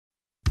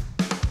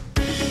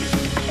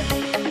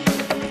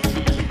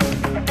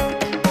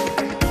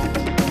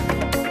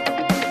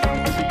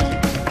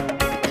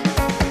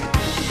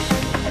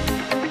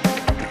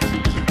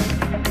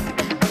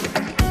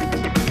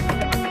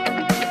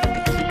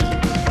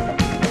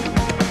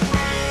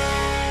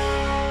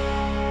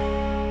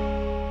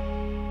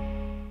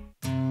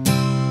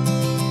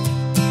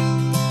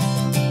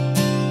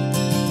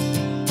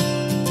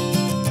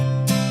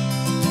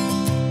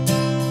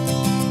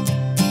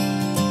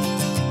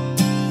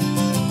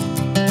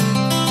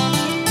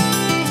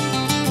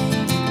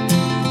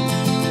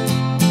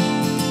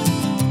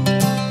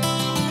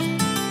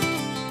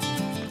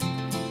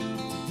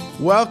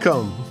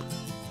Welcome.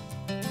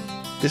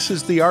 This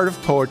is The Art of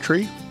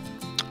Poetry.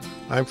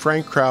 I'm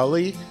Frank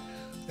Crowley,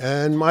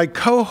 and my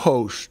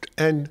co-host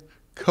and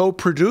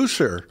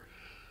co-producer,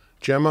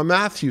 Gemma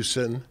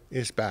Mathewson,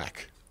 is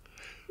back.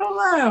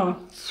 Hello.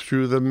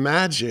 Through the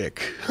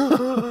magic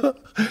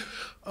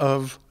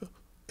of,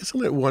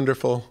 isn't it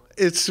wonderful?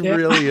 It's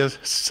really a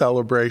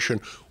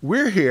celebration.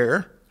 We're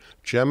here,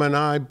 Gemma and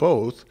I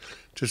both,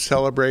 to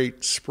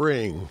celebrate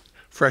spring,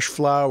 fresh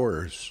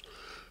flowers,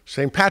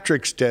 St.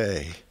 Patrick's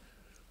Day,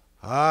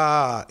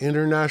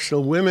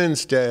 International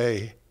Women's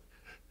Day,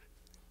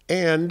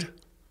 and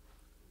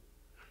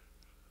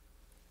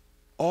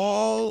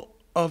all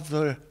of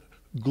the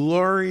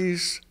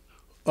glories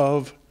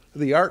of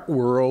the art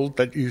world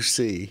that you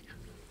see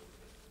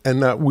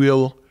and that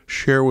we'll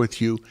share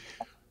with you.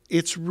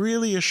 It's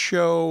really a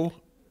show,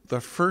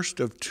 the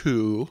first of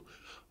two,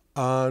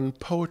 on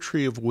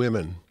poetry of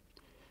women.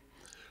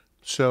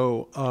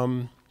 So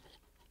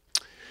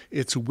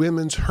it's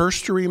Women's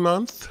Herstory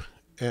Month,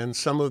 and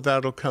some of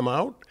that will come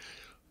out.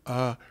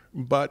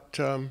 But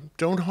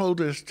don't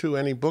hold us to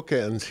any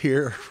bookends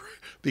here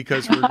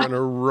because we're going to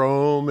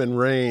roam and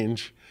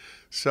range.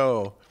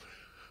 So,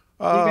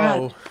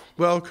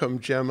 welcome,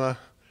 Gemma.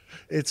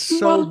 It's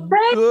so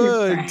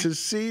good to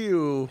see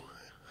you.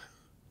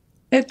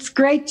 It's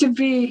great to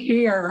be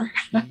here.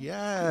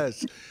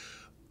 Yes.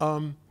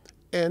 And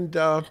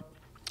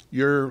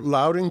you're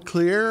loud and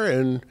clear,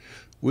 and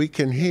we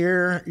can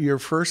hear your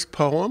first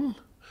poem.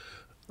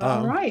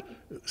 All right.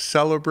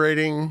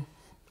 Celebrating,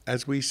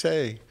 as we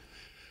say,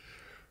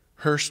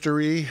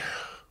 Herstory,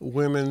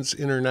 Women's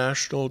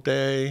International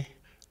Day,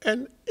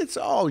 and it's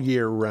all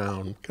year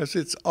round because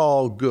it's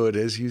all good,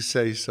 as you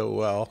say so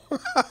well.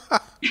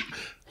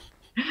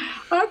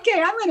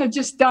 Okay, I'm going to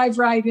just dive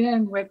right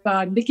in with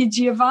Nikki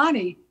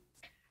Giovanni,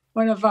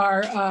 one of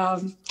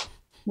our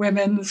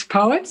women's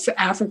poets,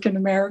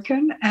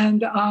 African-American,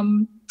 and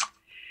I'm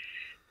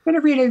going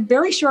to read a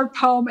very short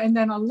poem and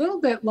then a little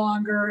bit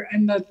longer,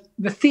 and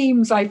the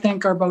themes, I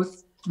think, are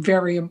both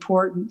very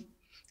important.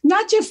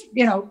 Not just,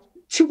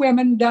 to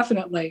women,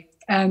 definitely,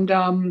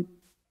 and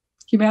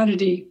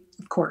humanity,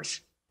 of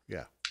course.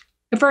 Yeah.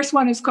 The first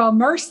one is called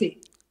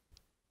Mercy.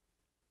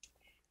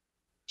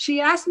 She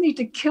asked me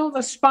to kill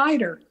the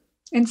spider.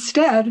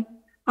 Instead,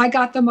 I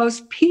got the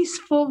most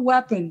peaceful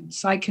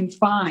weapons I can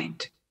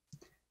find.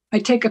 I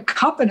take a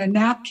cup and a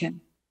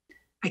napkin.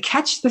 I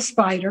catch the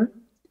spider,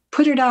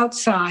 put it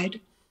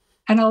outside,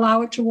 and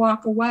allow it to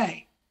walk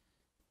away.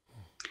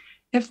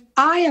 If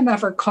I am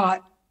ever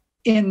caught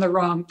in the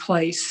wrong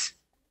place,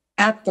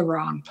 at the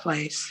wrong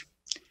place,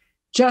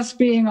 just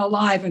being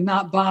alive and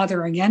not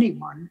bothering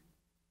anyone,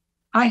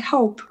 I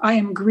hope I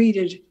am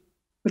greeted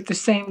with the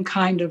same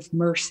kind of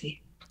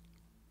mercy.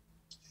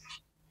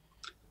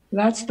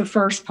 That's the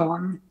first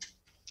poem.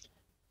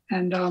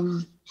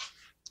 And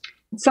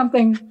it's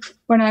something,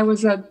 when I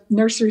was a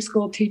nursery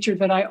school teacher,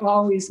 that I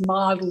always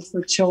modeled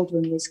for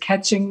children, was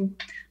catching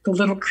the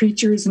little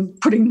creatures and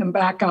putting them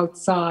back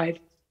outside,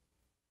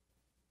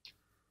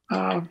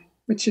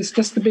 which is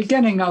just the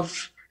beginning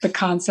of the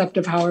concept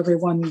of how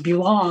everyone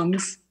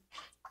belongs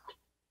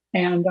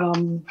and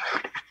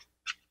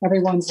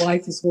everyone's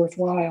life is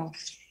worthwhile.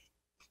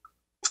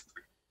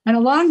 And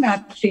along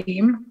that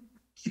theme,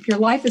 if your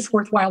life is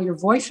worthwhile, your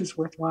voice is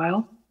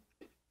worthwhile.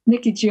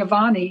 Nikki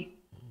Giovanni,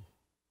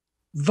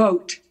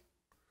 vote.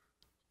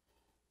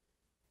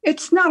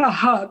 It's not a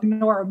hug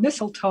nor a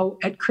mistletoe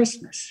at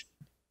Christmas.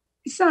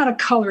 It's not a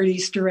colored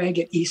Easter egg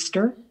at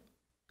Easter,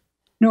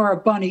 nor a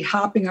bunny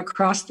hopping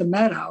across the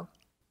meadow.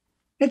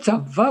 It's a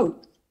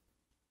vote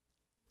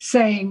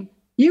saying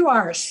you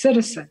are a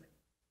citizen.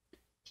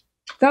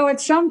 Though it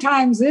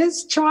sometimes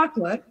is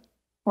chocolate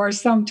or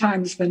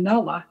sometimes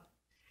vanilla,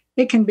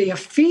 it can be a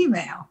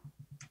female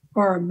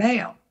or a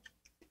male.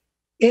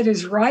 It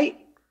is right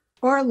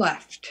or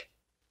left.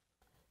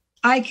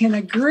 I can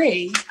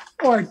agree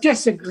or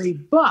disagree,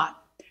 but,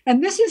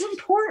 and this is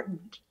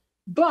important,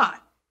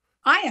 but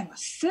I am a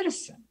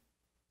citizen.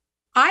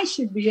 I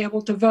should be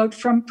able to vote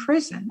from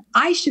prison.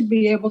 I should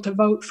be able to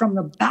vote from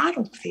the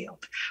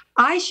battlefield.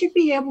 I should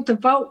be able to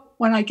vote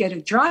when I get a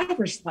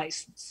driver's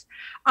license.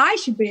 I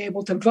should be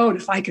able to vote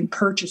if I can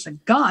purchase a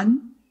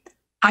gun.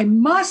 I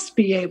must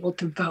be able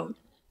to vote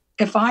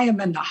if I am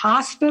in the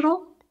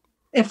hospital,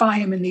 if I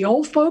am in the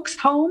old folks'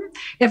 home,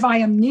 if I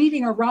am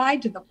needing a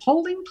ride to the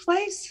polling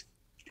place.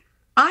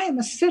 I am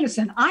a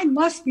citizen. I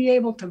must be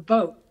able to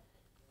vote.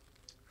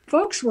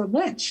 Folks were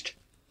lynched.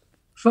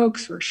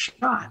 Folks were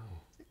shot.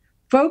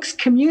 Folks'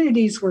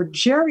 communities were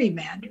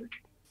gerrymandered.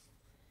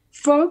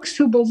 Folks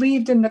who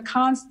believed in the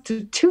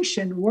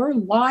Constitution were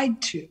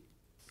lied to,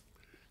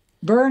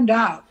 burned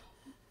out,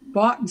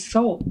 bought and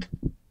sold,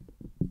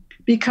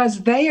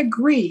 because they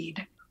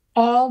agreed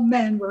all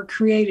men were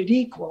created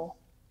equal.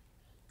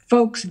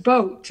 Folks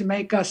vote to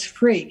make us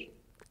free.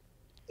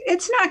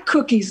 It's not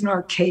cookies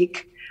nor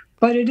cake,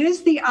 but it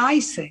is the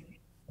icing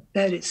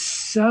that is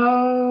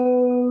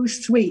so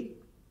sweet.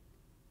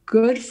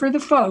 Good for the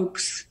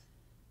folks,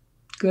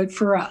 good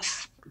for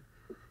us.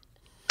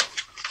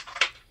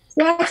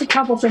 That's a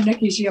couple for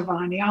Nikki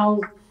Giovanni.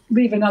 I'll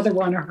leave another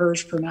one of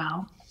hers for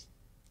now.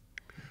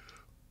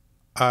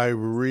 I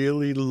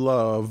really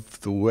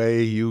love the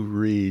way you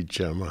read,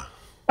 Gemma.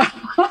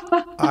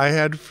 I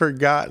had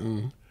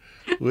forgotten,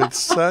 with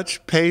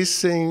such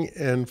pacing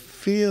and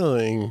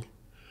feeling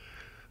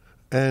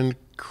and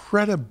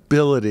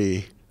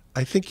credibility.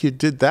 I think you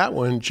did that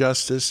one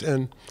justice.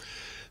 And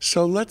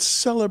so let's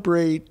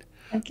celebrate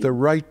the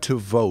right to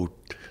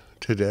vote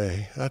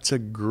today. That's a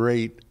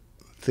great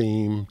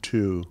theme,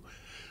 too.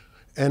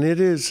 And it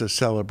is a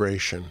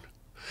celebration.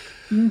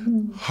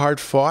 Mm-hmm. Hard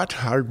fought,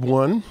 hard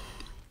won.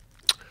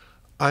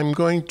 I'm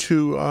going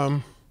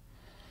to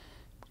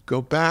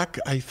go back,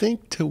 I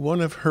think, to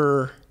one of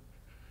her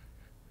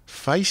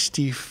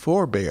feisty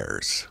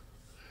forebears.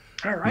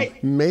 All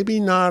right. Maybe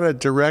not a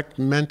direct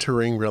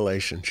mentoring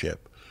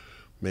relationship.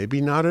 Maybe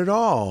not at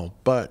all.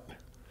 But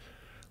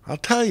I'll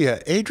tell you,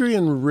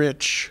 Adrienne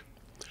Rich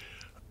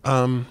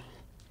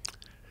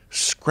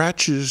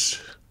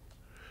scratches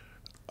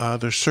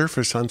the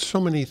surface on so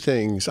many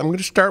things. I'm going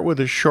to start with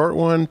a short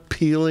one,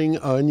 peeling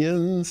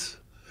onions.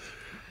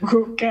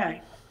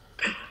 Okay.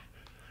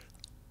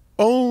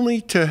 Only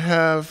to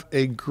have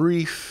a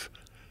grief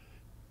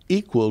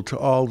equal to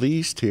all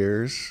these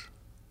tears.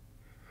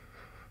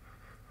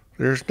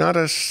 There's not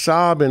a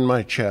sob in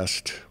my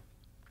chest.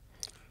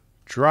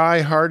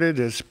 Dry-hearted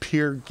as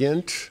Peer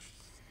Gynt,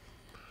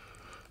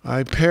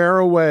 I pare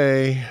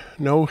away,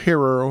 no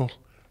hero,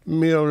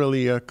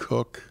 merely a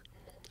cook.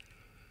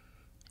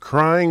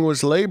 Crying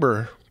was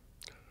labor.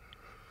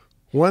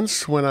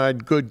 Once when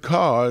I'd good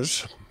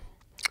cause,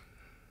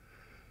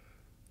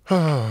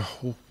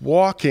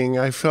 walking,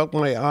 I felt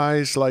my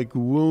eyes like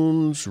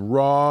wounds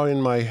raw in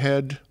my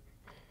head.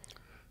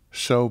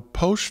 So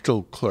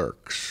postal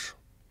clerks,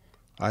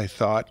 I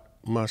thought,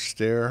 must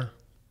stare.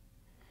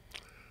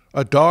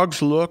 A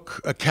dog's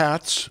look, a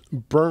cat's,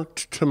 burnt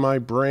to my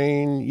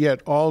brain,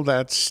 yet all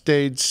that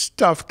stayed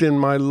stuffed in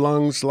my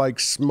lungs like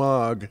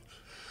smog.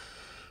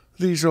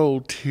 These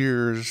old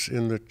tears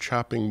in the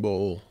chopping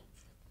bowl.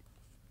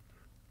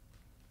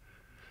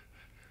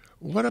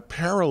 What a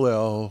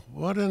parallel,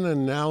 what an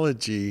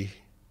analogy.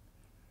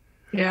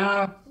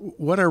 Yeah.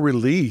 What a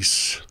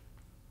release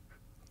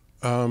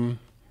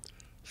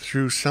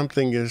through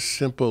something as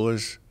simple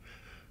as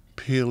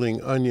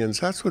peeling onions.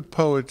 That's what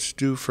poets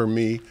do for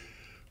me,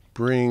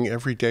 bring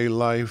everyday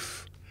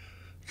life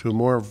to a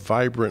more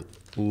vibrant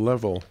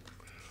level.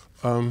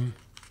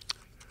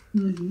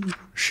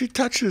 She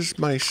touches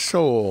my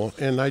soul,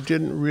 and I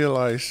didn't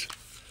realize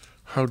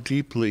how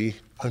deeply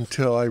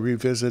until I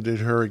revisited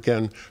her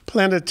again.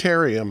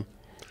 Planetarium.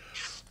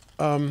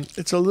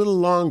 It's a little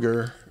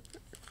longer,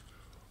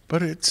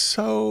 but it's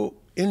so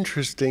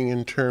interesting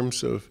in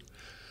terms of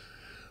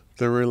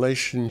the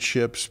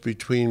relationships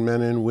between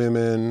men and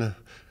women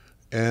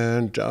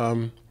and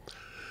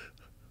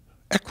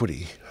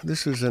equity.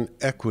 This is an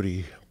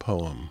equity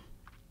poem.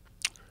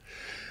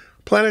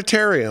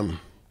 Planetarium.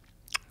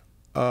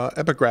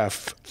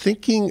 Epigraph,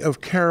 thinking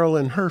of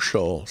Carolyn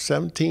Herschel,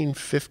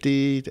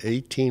 1750 to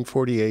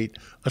 1848,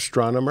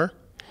 astronomer,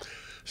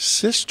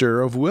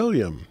 sister of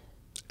William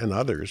and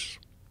others.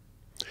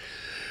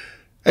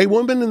 A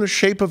woman in the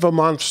shape of a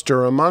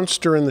monster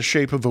in the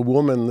shape of a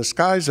woman. The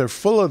skies are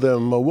full of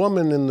them, a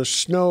woman in the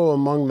snow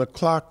among the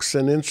clocks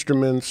and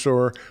instruments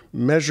or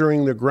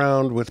measuring the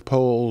ground with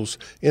poles.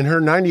 In her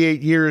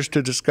 98 years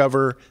to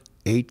discover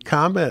 8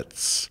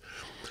 comets,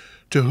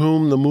 to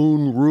whom the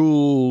moon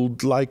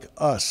ruled like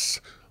us,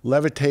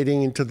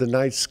 levitating into the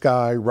night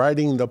sky,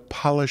 riding the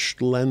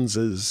polished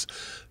lenses.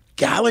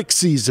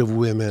 Galaxies of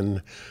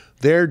women,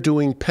 they're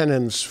doing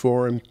penance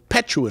for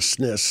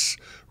impetuousness,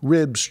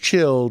 ribs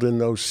chilled in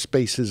those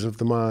spaces of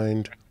the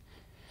mind.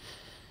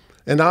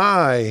 And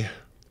I,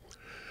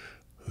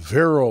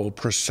 virile,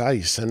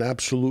 precise, and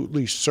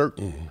absolutely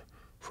certain,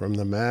 from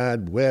the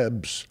mad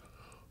webs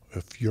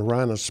of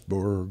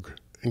Uranusburg,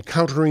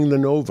 encountering the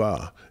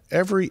nova,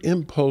 every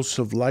impulse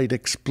of light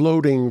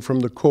exploding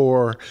from the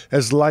core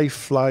as life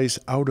flies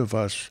out of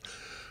us.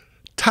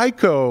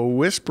 Tycho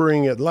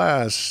whispering at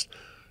last,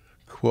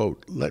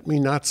 quote, let me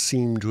not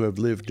seem to have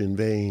lived in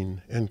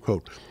vain, end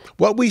quote.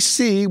 What we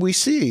see,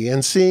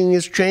 and seeing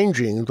is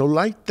changing. The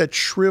light that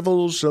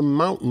shrivels a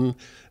mountain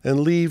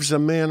and leaves a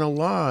man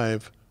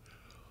alive.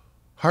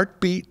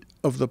 Heartbeat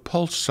of the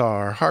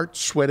pulsar, heart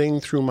sweating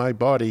through my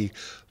body,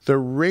 the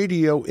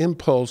radio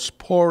impulse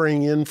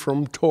pouring in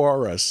from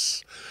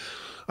Taurus.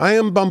 I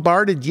am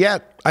bombarded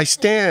yet. I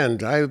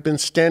stand. I have been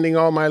standing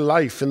all my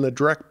life in the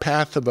direct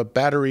path of a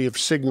battery of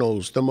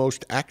signals, the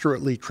most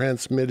accurately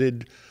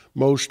transmitted,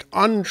 most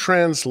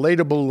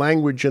untranslatable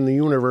language in the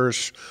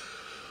universe.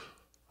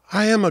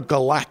 I am a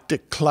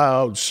galactic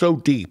cloud so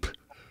deep,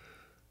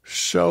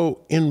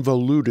 so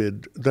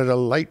involuted that a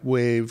light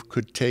wave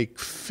could take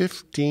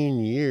 15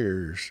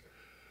 years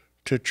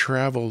to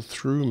travel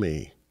through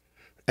me,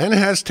 and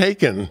has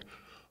taken.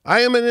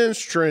 I am an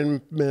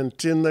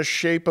instrument in the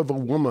shape of a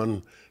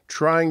woman,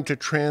 trying to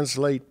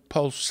translate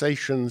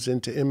pulsations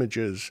into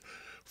images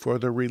for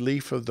the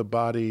relief of the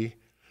body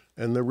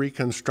and the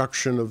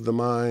reconstruction of the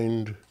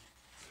mind.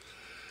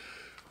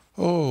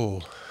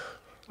 Oh,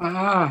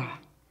 Ah,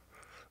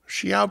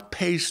 she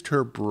outpaced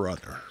her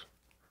brother.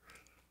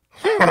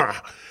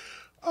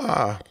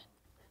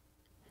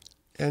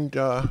 And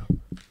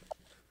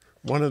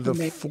one of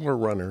the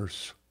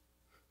forerunners.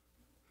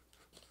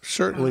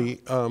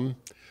 Certainly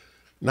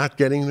not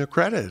getting the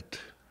credit.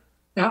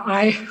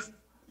 I,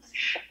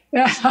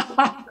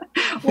 well,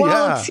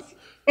 Yeah, it's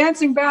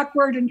dancing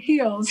backward in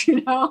heels,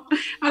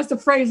 that's the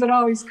phrase that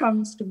always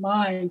comes to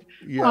mind.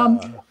 yeah.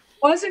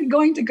 Wasn't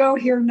going to go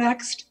here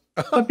next,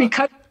 but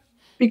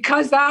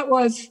because that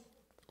was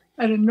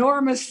an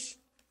enormously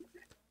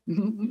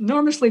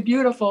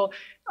beautiful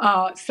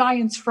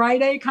Science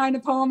Friday kind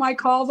of poem, I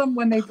call them,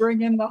 when they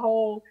bring in the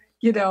whole,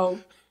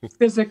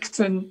 physics.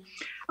 And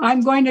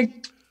I'm going to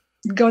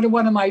go to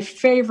one of my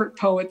favorite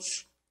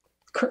poets,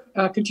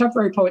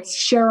 contemporary poets,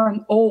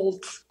 Sharon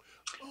Olds.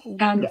 Oh,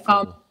 And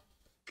wonderful.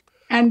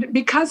 and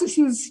because this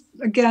is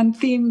again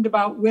themed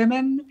about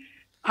women,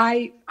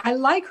 I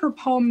like her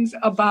poems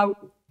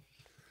about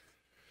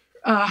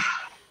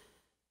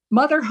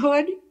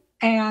motherhood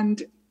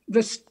and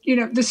the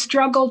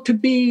struggle to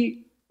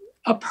be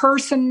a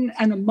person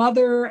and a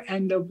mother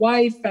and a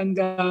wife and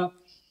the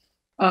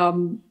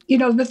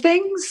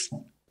things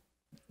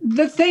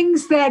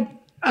that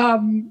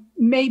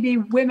maybe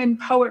women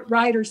poet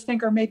writers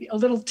think are maybe a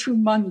little too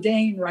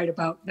mundane right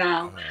about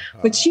now,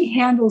 but she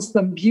handles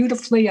them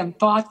beautifully and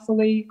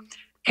thoughtfully,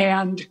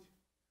 and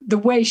the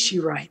way she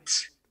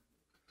writes.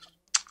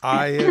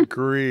 I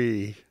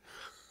agree.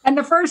 And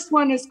the first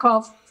one is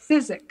called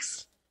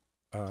Physics,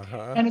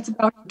 Uh-huh. and it's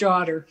about her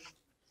daughter.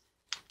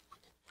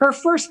 Her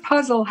first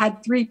puzzle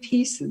had 3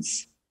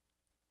 pieces.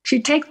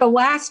 She'd take the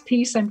last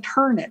piece and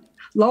turn it,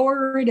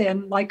 lower it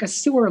in like a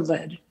sewer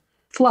lid,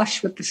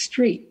 flush with the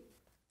street.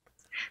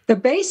 The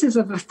bases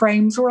of the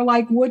frames were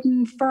like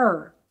wooden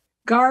fur,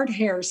 guard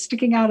hairs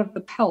sticking out of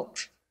the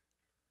pelt.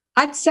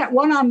 I'd set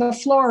one on the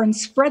floor and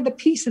spread the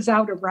pieces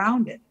out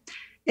around it.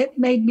 It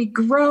made me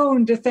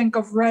groan to think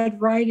of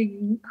Red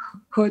Riding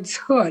Hood's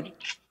hood,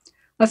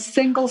 a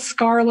single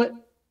scarlet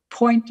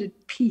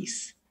pointed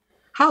piece.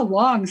 How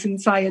long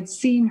since I had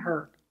seen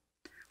her.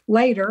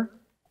 Later,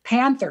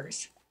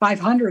 Panthers,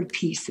 500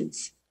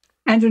 pieces,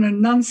 and an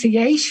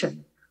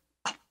Annunciation,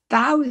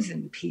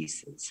 1,000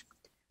 pieces.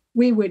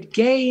 We would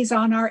gaze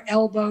on our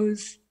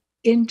elbows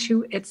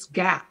into its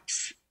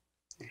gaps.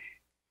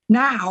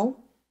 Now,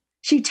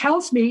 she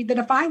tells me that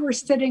if I were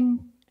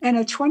sitting in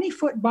a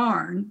 20-foot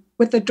barn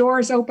with the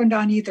doors opened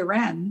on either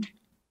end,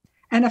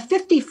 and a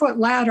 50-foot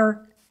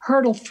ladder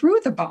hurtled through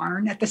the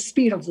barn at the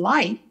speed of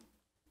light,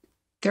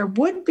 there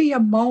would be a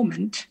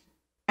moment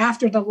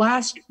after the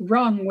last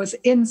rung was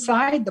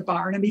inside the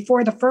barn and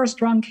before the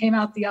first rung came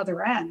out the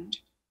other end,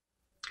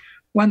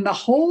 when the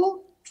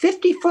whole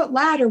 50-foot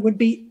ladder would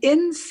be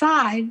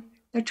inside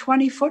the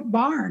 20-foot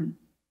barn.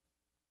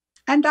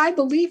 And I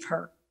believe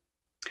her.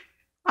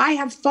 I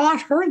have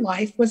thought her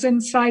life was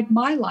inside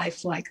my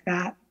life like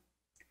that.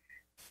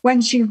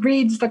 When she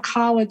reads the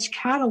college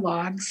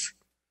catalogs,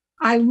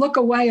 I look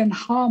away and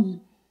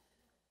hum.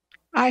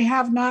 I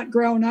have not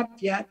grown up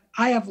yet.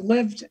 I have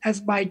lived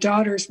as my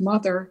daughter's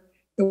mother,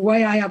 the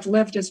way I have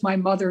lived as my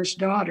mother's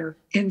daughter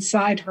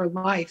inside her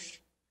life.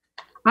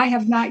 I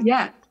have not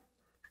yet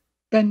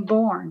been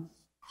born.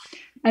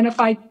 And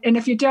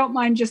if you don't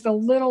mind, just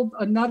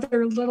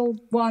another little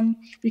one,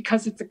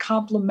 because it's a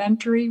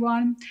complimentary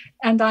one.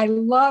 And I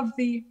love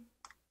the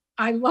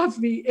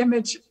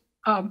image,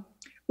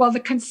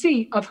 the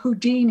conceit of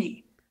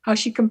Houdini, how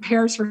she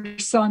compares her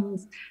son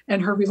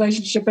and her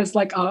relationship as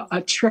like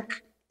a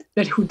trick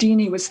that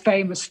Houdini was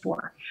famous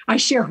for. I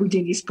share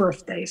Houdini's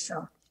birthday,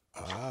 so.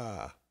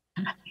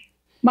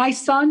 My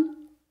son,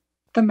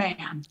 the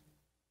man.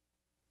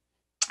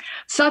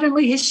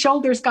 Suddenly his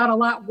shoulders got a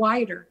lot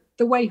wider,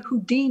 the way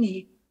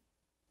Houdini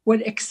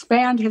would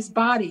expand his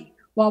body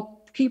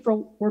while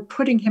people were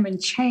putting him in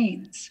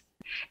chains.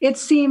 It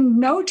seemed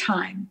no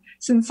time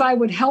since I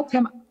would help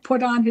him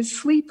put on his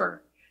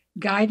sleeper,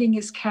 guiding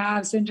his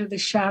calves into the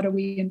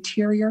shadowy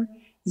interior,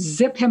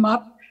 zip him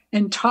up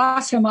and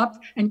toss him up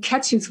and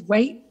catch his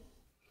weight.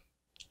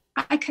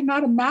 I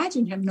cannot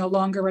imagine him no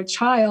longer a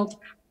child.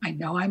 I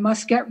know I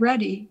must get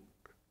ready,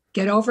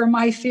 get over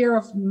my fear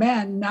of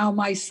men now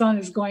my son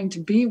is going to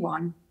be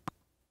one.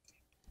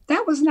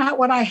 That was not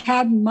what I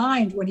had in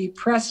mind when he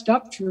pressed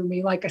up through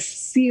me like a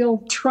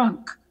sealed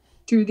trunk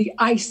through the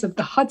ice of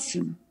the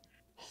Hudson,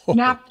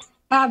 snapped the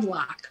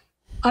padlock,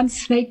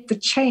 unsnaked the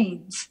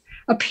chains,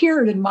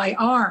 appeared in my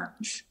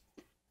arms.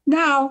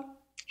 Now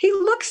he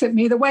looks at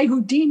me the way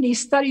Houdini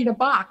studied a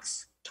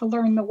box to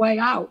learn the way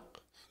out,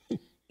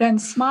 then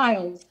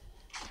smiled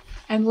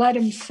and let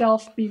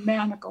himself be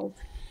manacled.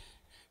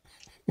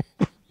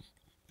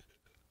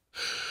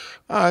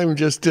 I'm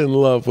just in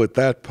love with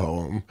that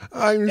poem.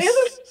 Isn't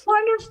it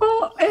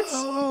wonderful?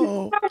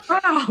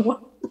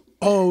 Wow.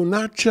 Oh,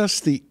 not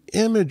just the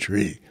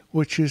imagery,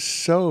 which is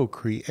so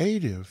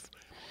creative,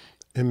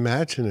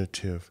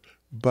 imaginative,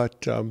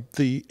 but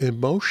the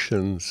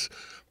emotions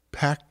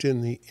packed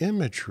in the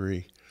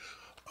imagery.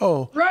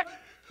 Oh, Right.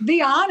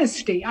 the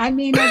honesty. I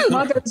mean,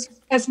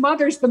 as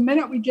mothers, the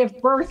minute we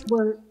give birth,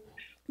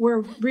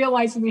 we're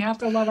realizing we have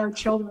to let our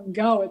children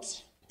go.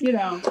 It's, you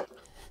know.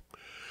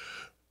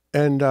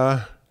 And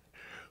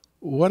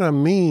what a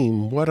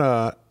meme, what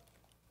a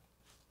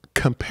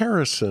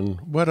comparison,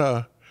 what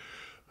a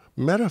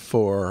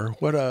metaphor,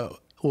 what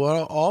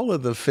all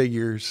of the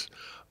figures.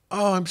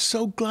 Oh, I'm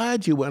so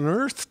glad you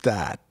unearthed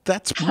that.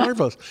 That's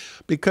marvelous.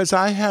 Because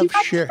I have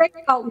shared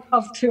about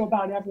love too,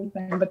 about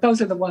everything, but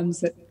those are the ones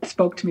that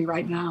spoke to me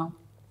right now.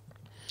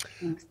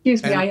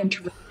 Excuse me, I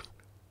interrupted.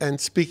 And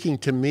speaking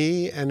to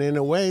me, and in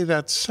a way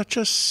that's such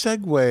a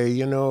segue,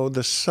 you know,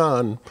 the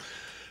son,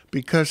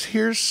 because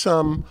here's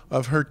some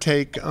of her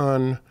take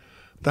on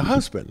the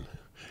husband.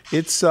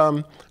 It's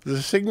the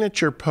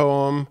signature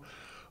poem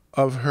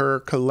of her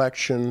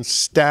collection,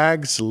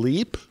 Stag's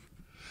Leap.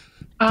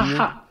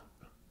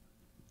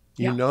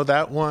 You know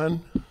that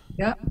one?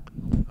 Yeah.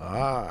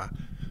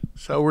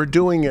 So we're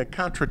doing a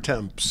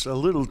contretemps, a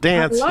little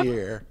dance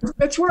here.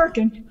 It's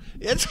working.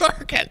 It's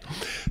working.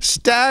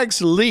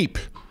 Stag's Leap.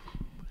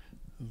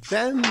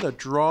 Then the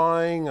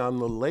drawing on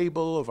the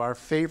label of our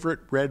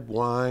favorite red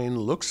wine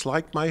looks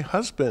like my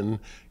husband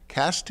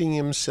casting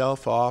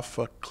himself off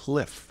a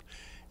cliff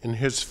in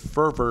his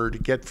fervor to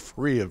get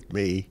free of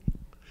me.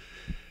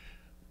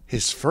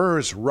 His fur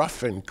is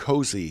rough and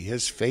cozy,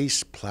 his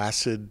face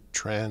placid,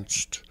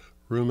 tranced,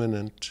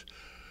 ruminant.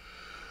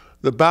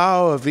 The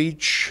bow of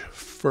each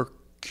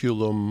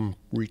furculum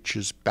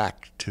reaches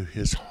back to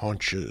his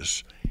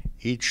haunches.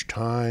 Each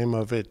time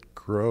of it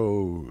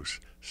grows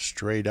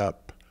straight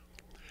up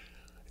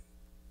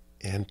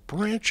and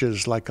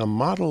branches like a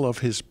model of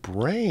his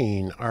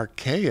brain,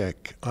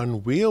 archaic,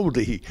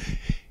 unwieldy.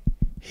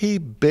 He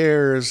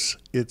bears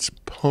its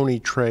pony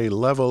tray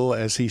level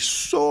as he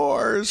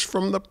soars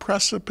from the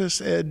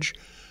precipice edge,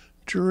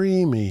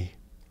 dreamy.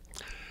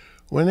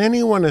 When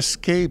anyone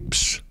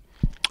escapes,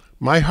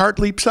 my heart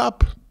leaps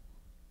up.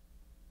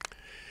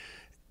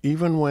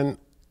 Even when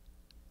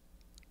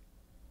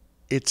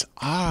it's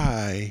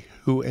I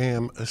who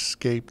am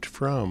escaped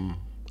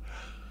from.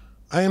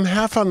 I am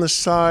half on the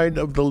side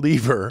of the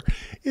lever.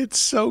 It's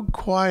so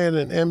quiet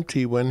and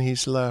empty when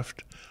he's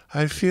left.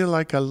 I feel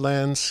like a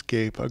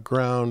landscape, a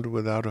ground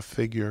without a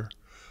figure.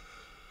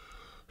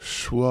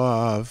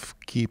 Suave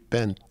qui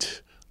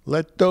pent.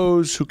 Let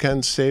those who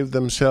can save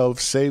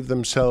themselves save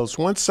themselves.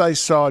 Once I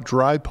saw a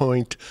dry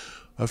point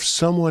of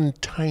someone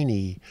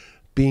tiny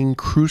being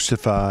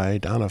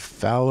crucified on a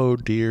fallow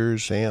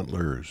deer's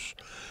antlers.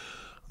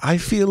 I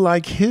feel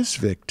like his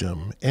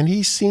victim, and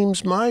he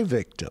seems my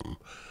victim.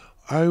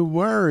 I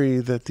worry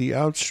that the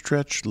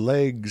outstretched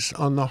legs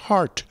on the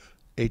heart,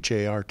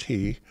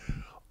 H-A-R-T,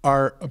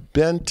 are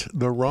bent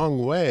the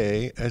wrong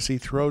way as he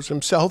throws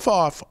himself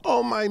off.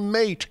 Oh, my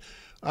mate!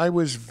 I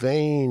was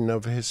vain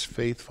of his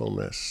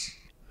faithfulness,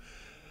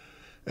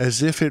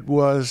 as if it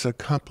was a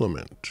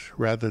compliment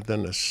rather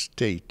than a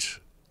state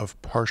of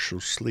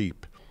partial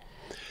sleep.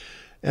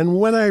 And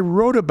when I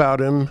wrote about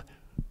him,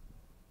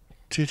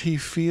 did he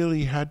feel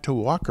he had to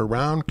walk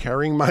around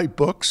carrying my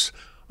books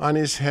on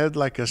his head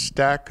like a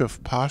stack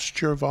of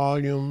posture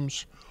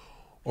volumes,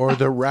 or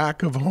the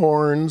rack of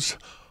horns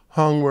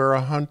hung where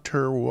a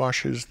hunter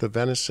washes the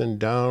venison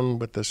down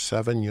with the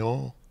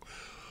Sauvignon?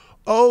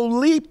 Oh,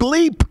 leap,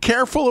 leap,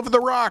 careful of the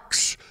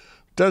rocks!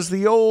 Does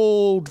the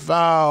old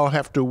vow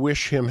have to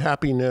wish him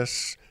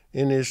happiness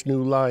in his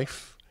new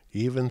life,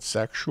 even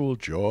sexual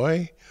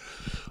joy?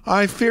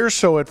 I fear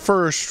so at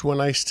first, when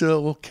I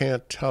still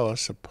can't tell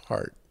us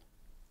apart.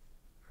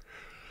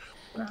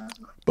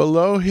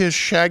 Below his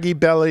shaggy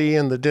belly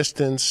in the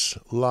distance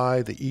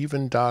lie the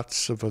even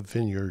dots of a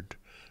vineyard,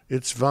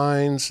 its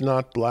vines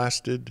not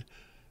blasted,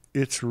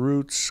 its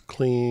roots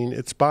clean,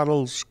 its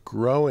bottles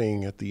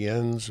growing at the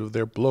ends of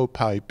their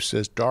blowpipes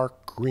as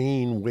dark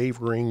green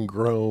wavering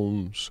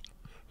groans.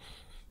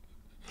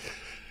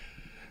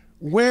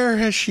 Where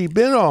has she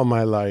been all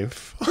my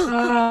life?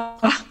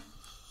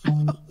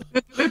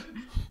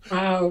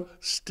 Wow.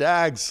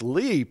 Stag's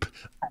Leap,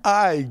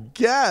 I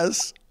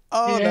guess.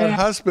 Oh, yeah. That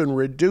husband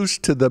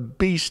reduced to the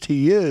beast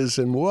he is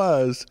and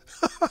was.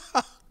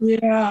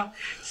 Yeah.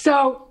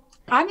 So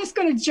I'm just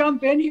going to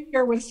jump in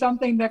here with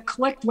something that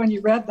clicked when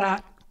you read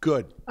that.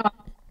 Good.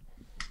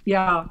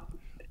 Yeah.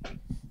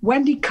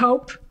 Wendy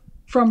Cope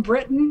from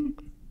Britain,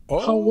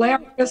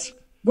 hilarious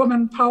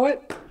woman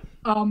poet.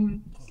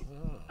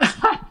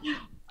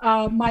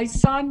 My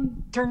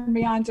son turned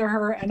me on to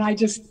her, and I'll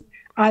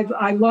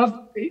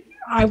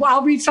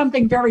read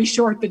something very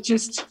short that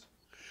just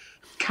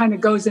kind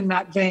of goes in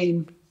that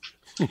vein.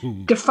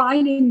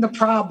 Defining the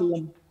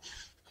problem.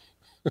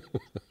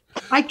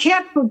 I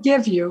can't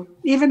forgive you.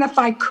 Even if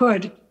I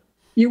could,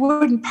 you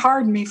wouldn't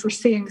pardon me for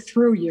seeing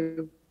through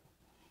you.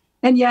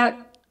 And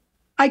yet,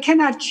 I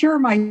cannot cure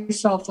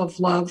myself of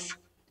love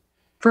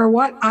for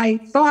what I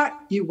thought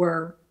you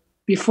were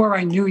before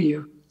I knew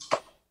you.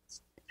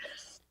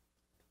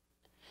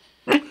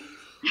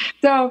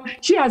 So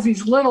she has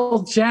these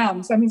little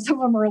gems. I mean, some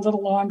of them are a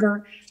little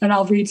longer, and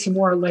I'll read some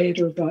more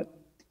later, but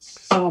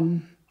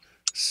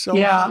so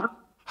yeah.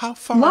 How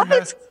far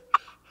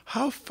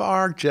How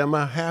far,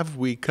 Gemma, have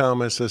we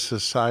come as a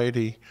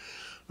society?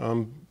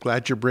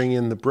 Glad you're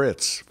bringing the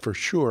Brits, for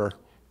sure.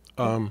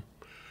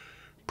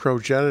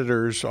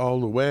 Progenitors all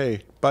the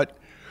way. But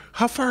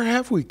how far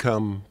have we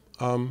come?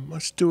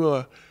 Let's do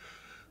a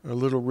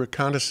little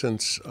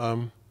reconnaissance.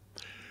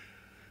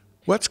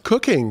 What's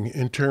cooking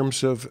in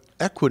terms of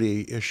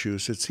equity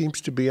issues? It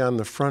seems to be on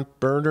the front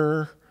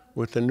burner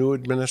with the new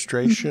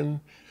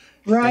administration.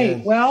 Right.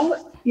 And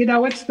Well,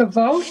 it's the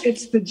vote,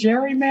 it's the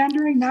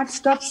gerrymandering, that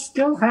stuff's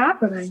still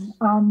happening.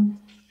 I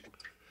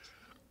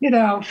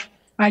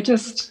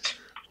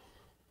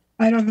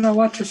don't know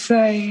what to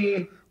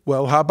say.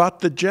 well, how about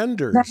the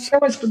genders?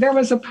 There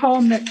was a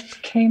poem that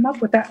came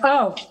up with that.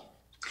 Oh,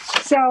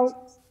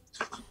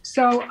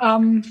 so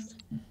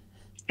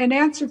in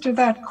answer to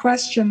that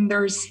question,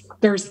 there's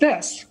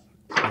this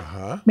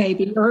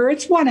maybe, or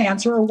it's one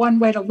answer or one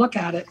way to look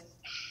at it.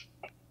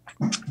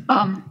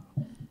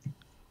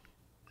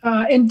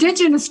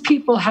 Indigenous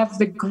people have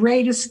the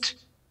greatest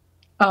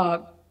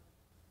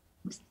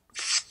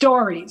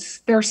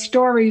stories. Their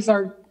stories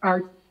are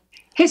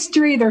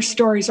history. Their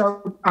stories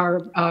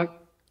are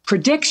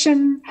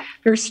prediction.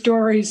 Their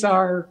stories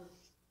are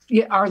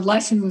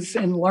lessons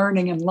in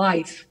learning in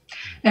life.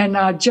 And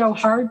Joy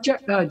Harjo,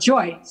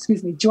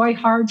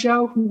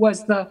 who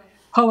was the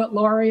poet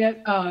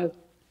laureate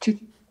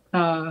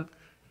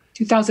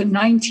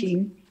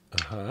 2019,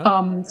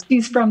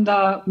 she's from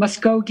the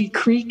Muskogee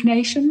Creek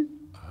Nation.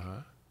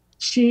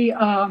 She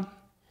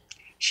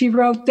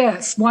wrote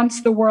this: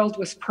 "Once the world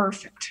was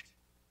perfect."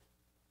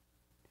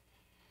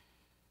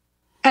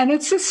 And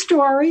it's a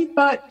story,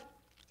 but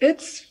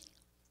it's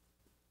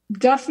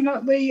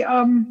definitely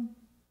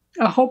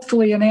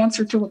hopefully an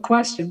answer to a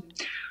question.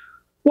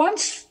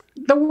 Once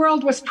the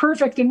world was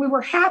perfect and we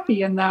were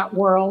happy in that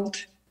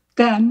world,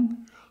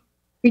 then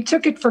we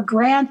took it for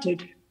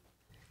granted.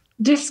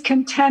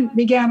 Discontent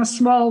began a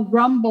small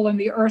rumble in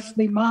the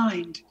earthly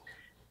mind.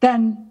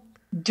 Then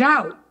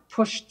doubt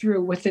pushed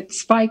through with its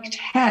spiked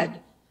head.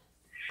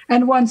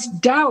 And once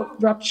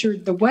doubt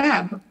ruptured the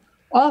web,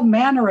 all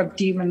manner of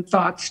demon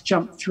thoughts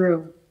jumped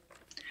through.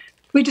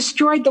 We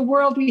destroyed the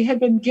world we had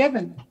been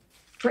given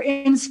for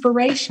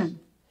inspiration,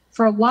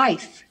 for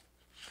life.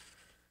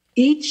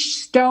 Each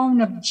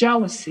stone of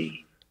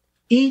jealousy,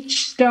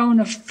 each stone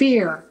of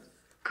fear,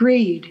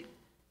 greed,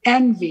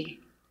 envy,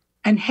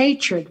 and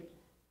hatred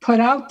put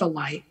out the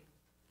light.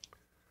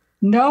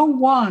 No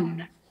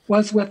one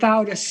was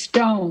without a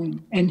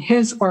stone in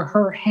his or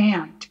her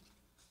hand.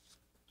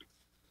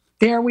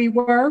 There we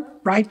were,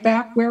 right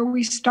back where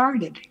we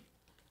started.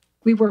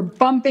 We were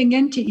bumping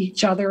into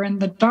each other in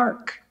the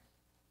dark.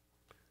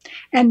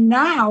 And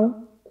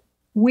now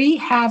we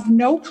have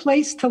no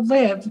place to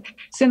live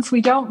since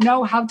we don't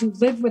know how to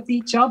live with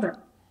each other.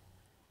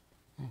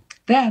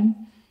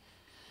 Then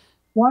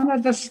one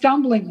of the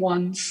stumbling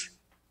ones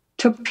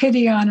took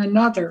pity on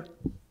another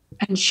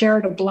and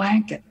shared a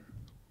blanket.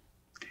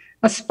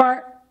 A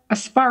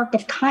spark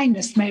of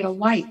kindness made a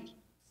light.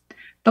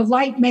 The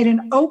light made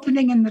an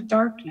opening in the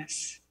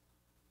darkness.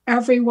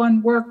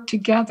 Everyone worked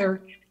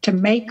together to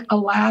make a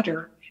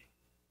ladder.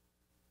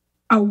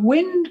 A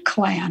Wind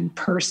Clan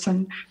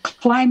person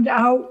climbed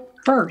out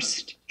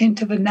first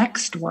into the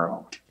next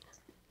world,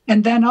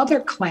 and then other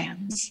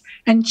clans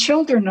and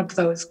children of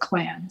those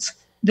clans,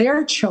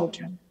 their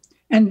children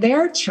and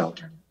their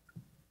children,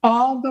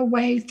 all the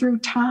way through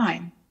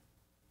time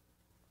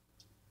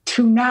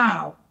to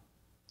now,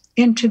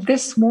 into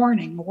this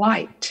morning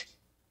light,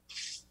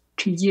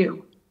 to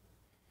you.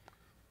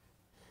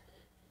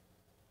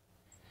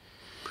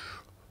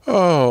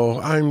 Oh,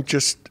 I'm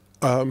just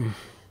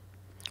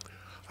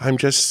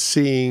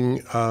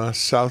seeing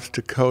South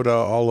Dakota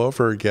all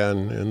over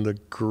again in the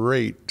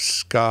great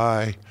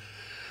sky,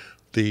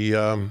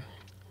 the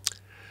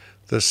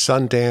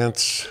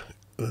Sundance,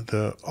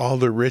 all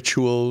the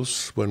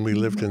rituals when we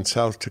lived in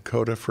South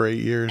Dakota for 8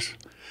 years.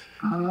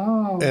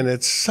 Oh. And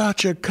it's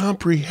such a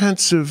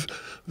comprehensive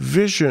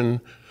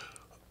vision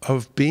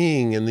of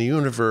being in the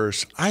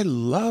universe. I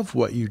love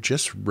what you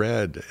just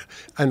read.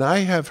 And I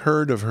have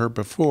heard of her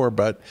before,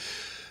 but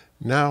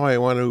now I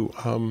want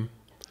to,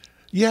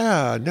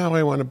 now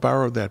I want to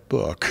borrow that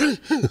book.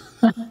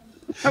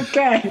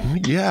 Okay.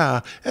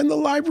 Yeah. And the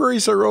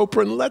libraries are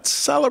open. Let's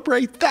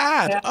celebrate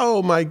that. Yeah.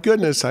 Oh, my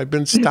goodness. I've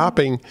been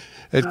stopping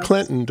at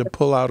Clinton to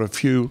pull out a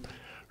few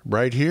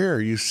right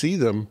here. You see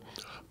them.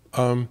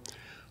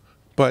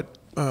 But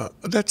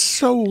that's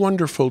so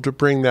wonderful to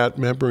bring that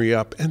memory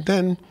up. And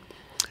then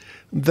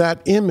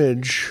that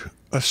image,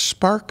 a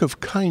spark of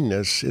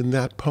kindness in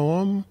that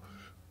poem.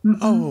 Mm-hmm.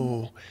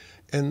 Oh,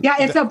 and yeah,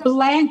 it's a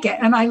blanket.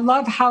 And I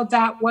love how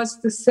that was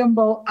the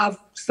symbol of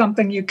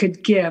something you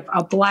could give,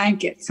 a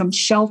blanket, some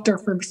shelter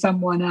for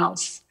someone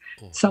else,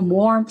 some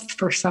warmth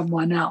for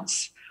someone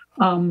else.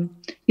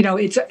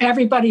 It's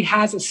everybody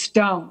has a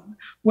stone,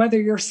 whether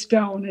your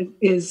stone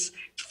is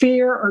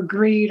fear or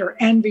greed or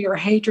envy or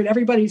hatred,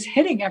 everybody's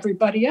hitting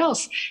everybody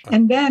else.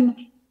 And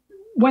then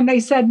when they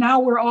said now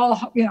we're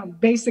all,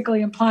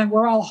 basically implying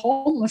we're all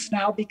homeless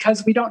now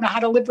because we don't know how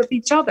to live with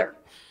each other.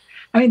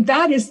 I mean,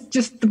 that is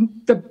just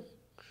the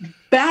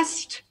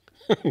best,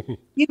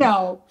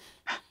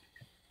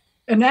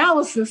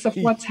 analysis of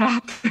what's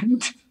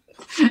happened.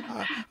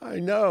 I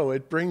know.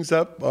 It brings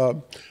up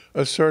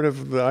a sort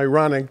of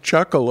ironic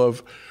chuckle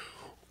of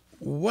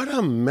what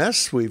a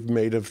mess we've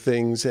made of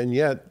things, and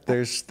yet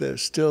there's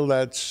still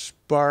that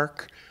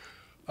spark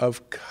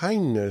of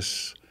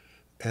kindness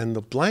and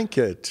the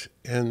blanket,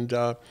 and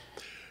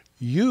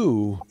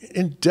you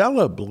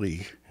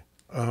indelibly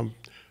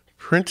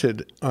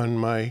printed on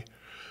my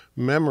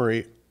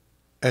memory,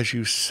 as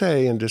you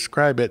say and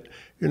describe it,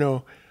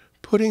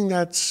 putting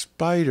that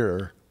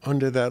spider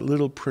under that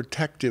little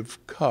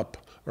protective cup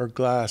or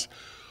glass.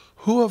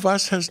 Who of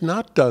us has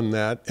not done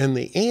that? And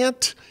the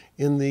ant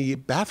in the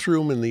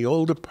bathroom in the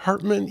old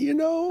apartment,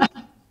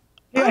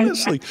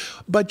 honestly.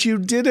 But you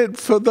did it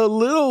for the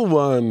little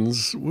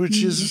ones,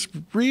 which is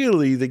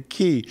really the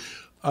key.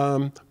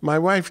 My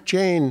wife,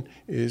 Jane,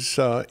 is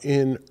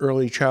in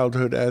early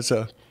childhood as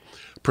a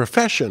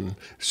profession.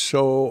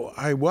 So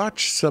I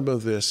watched some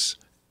of this,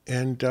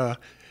 and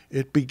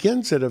it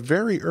begins at a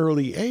very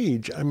early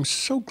age. I'm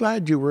so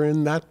glad you were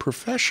in that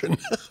profession,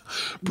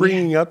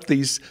 bringing up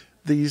these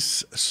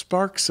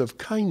sparks of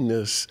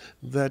kindness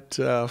that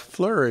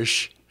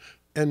flourish,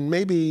 and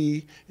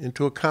maybe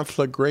into a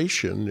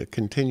conflagration to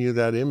continue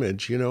that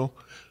image,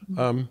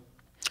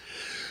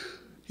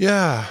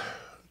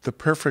 the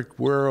perfect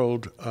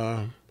world.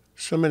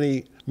 So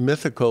many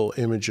mythical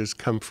images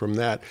come from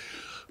that.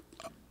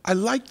 I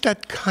like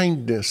that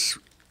kindness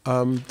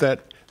that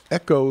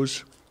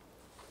echoes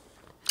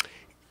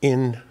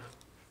in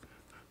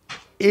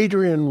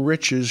Adrienne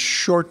Rich's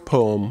short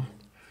poem,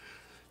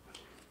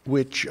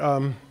 which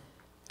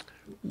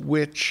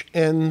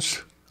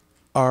ends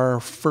our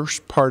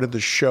first part of the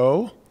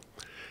show.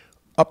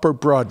 Upper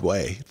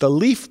Broadway. The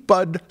leaf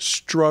bud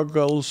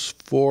struggles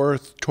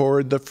forth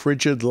toward the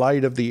frigid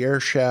light of the air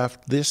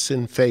shaft, this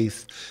in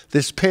faith,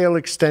 this pale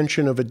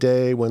extension of a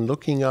day when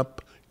looking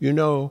up,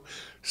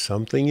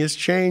 something is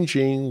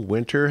changing,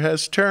 winter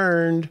has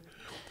turned.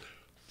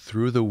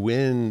 Through the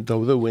wind,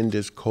 though the wind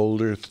is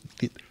colder,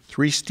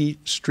 3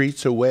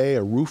 streets away,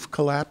 a roof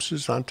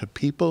collapses onto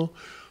people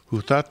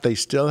who thought they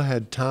still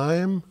had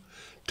time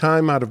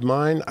out of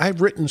mind.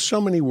 I've written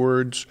so many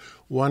words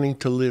wanting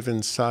to live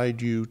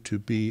inside you, to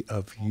be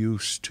of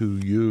use to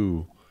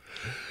you.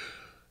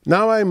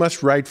 Now I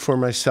must write for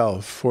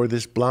myself, for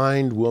this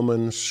blind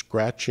woman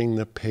scratching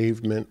the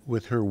pavement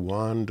with her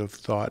wand of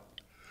thought,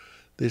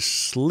 this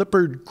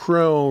slippered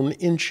crone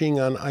inching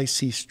on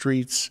icy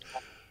streets,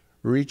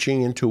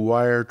 reaching into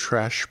wire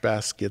trash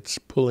baskets,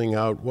 pulling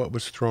out what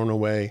was thrown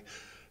away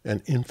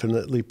and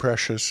infinitely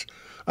precious.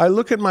 I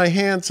look at my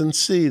hands and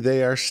see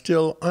they are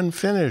still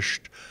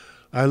unfinished.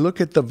 I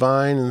look at the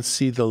vine and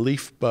see the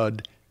leaf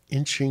bud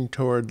inching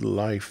toward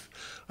life.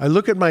 I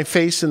look at my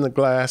face in the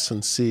glass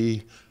and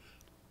see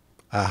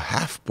a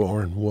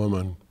half-born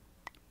woman.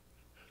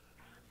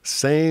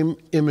 Same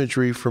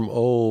imagery from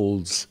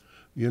Olds,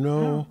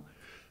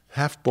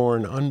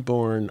 half-born,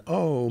 unborn.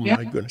 Oh,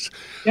 my goodness.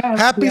 Yes,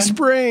 Happy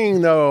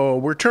spring, though.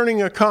 We're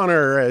turning a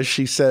corner, as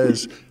she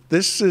says.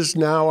 This is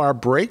now our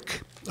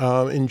break.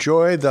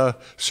 Enjoy the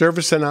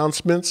service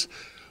announcements,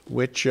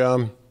 which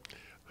are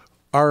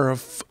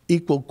of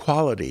equal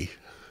quality.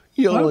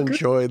 You'll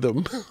enjoy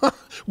them.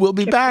 We'll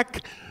be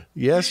back.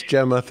 Yes,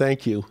 Gemma,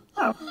 thank you.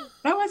 Oh,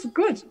 that was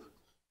good.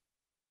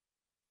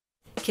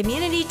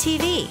 Community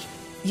TV,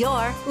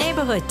 your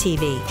neighborhood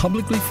TV.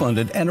 Publicly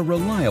funded and a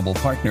reliable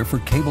partner for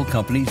cable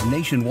companies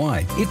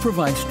nationwide, it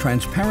provides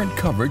transparent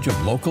coverage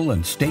of local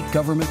and state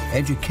government,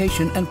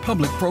 education, and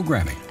public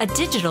programming. A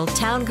digital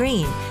town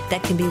green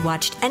that can be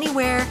watched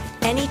anywhere,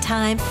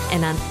 anytime,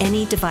 and on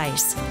any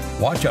device.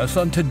 Watch us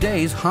on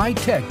today's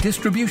high-tech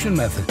distribution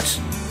methods.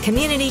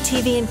 Community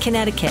TV in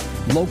Connecticut.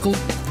 Local,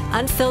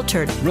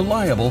 unfiltered,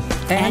 reliable,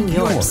 and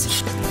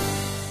yours.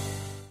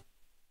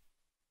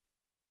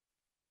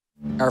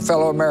 Our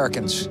fellow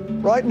Americans.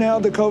 Right now,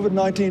 the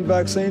COVID-19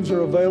 vaccines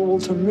are available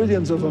to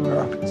millions of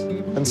Americans.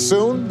 And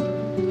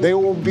soon, they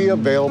will be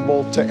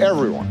available to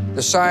everyone.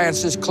 The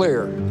science is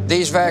clear.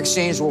 These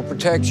vaccines will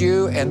protect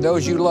you and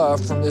those you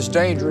love from this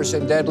dangerous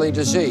and deadly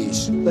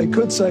disease. They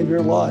could save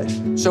your life.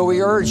 So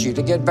we urge you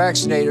to get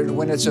vaccinated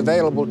when it's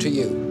available to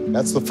you.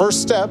 That's the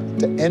first step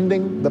to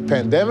ending the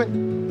pandemic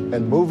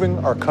and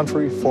moving our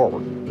country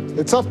forward.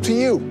 It's up to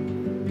you.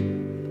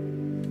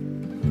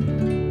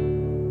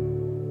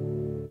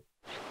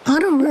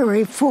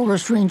 Honorary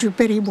Forest Ranger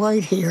Betty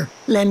White here,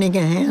 lending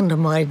a hand to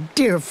my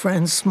dear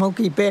friend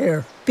Smokey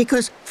Bear,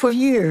 because for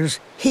years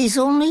he's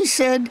only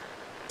said,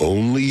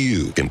 only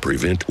you can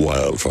prevent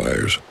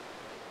wildfires.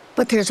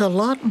 But there's a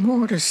lot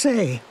more to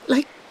say,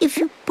 like if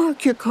you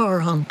park your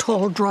car on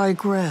tall, dry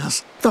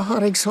grass, the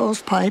hot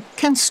exhaust pipe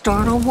can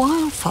start a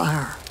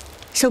wildfire.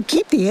 So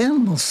keep the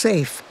animals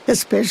safe,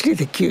 especially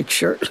the cute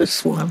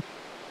shirtless one.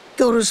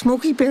 Go to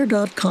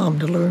SmokeyBear.com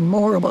to learn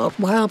more about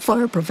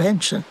wildfire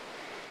prevention.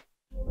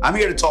 I'm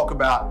here to talk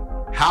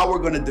about how we're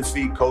going to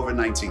defeat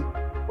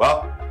COVID-19.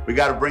 Well, we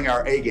got to bring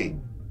our A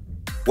game.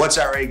 What's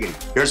our A game?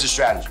 Here's the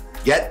strategy.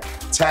 Get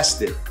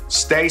tested.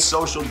 Stay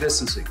social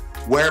distancing.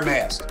 wear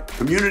masks.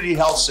 Community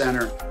Health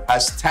Center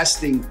has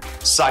testing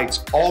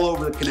sites all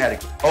over the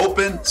Connecticut,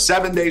 open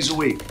 7 days a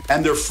week,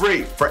 and they're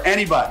free for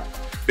anybody,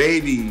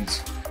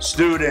 babies,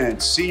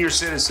 students, senior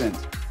citizens,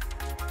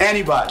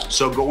 anybody.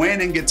 So go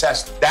in and get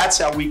tested. That's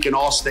how we can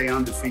all stay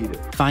undefeated.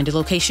 Find a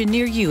location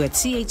near you at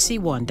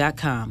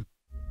chc1.com.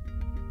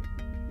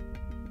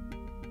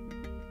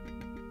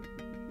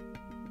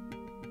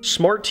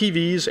 Smart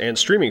TVs and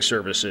streaming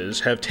services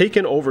have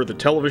taken over the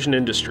television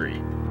industry.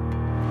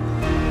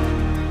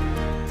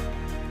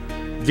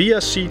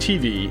 VSC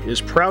TV is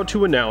proud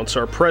to announce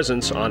our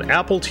presence on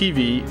Apple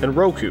TV and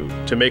Roku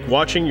to make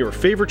watching your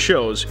favorite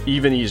shows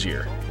even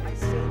easier.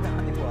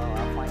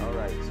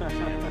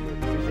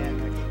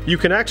 You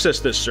can access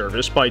this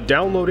service by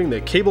downloading the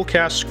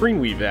Cablecast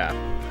ScreenWeave app.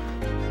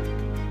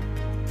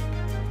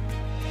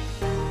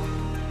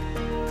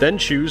 Then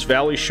choose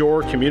Valley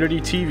Shore Community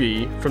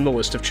TV from the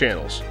list of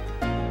channels.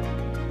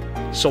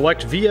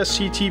 Select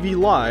VSC TV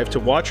Live to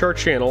watch our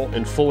channel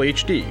in full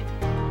HD.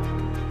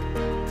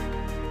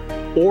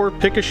 Or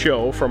pick a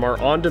show from our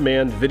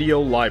on-demand video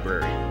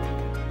library.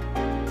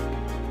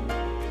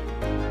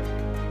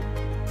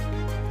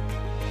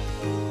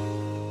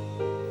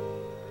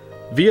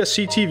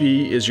 VSC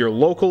TV is your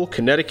local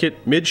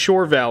Connecticut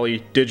Midshore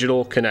Valley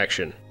digital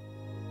connection.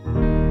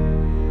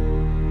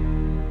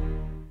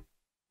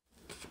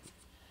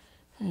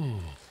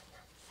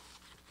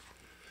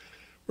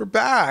 We're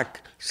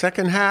back.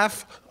 Second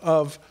half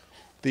of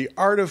The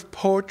Art of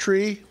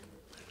Poetry,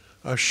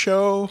 a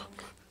show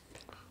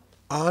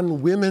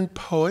on women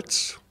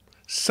poets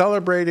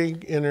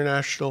celebrating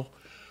International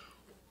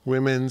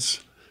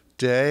Women's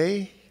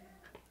Day,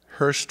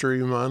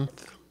 History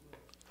Month.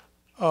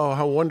 Oh,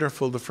 how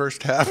wonderful the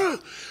first half.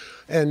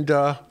 And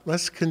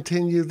let's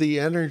continue the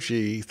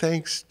energy.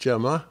 Thanks,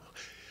 Gemma.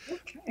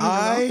 Okay,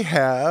 I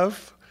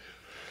have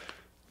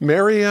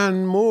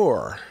Marianne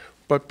Moore,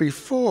 but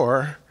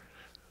before,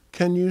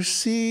 can you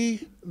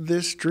see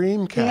this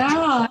dream catcher?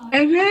 Yeah,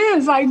 it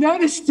is. I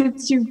noticed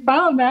it. You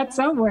found that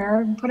somewhere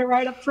and put it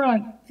right up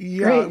front.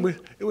 Yeah,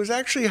 it was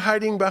actually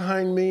hiding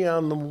behind me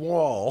on the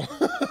wall.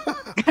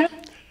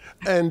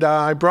 And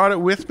I brought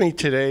it with me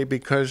today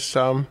because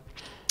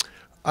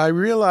I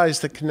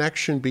realized the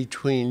connection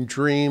between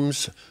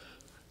dreams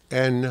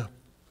and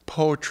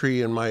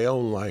poetry in my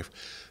own life.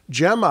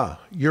 Gemma,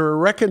 you're a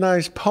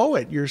recognized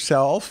poet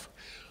yourself.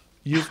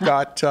 You've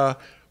got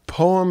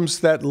poems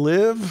that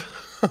live,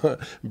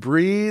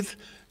 breathe,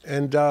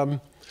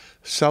 and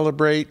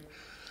celebrate,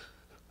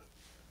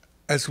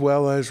 as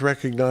well as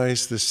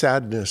recognize the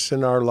sadness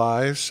in our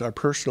lives, our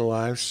personal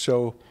lives.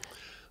 So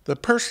the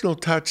personal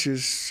touch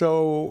is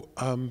so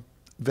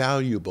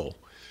valuable.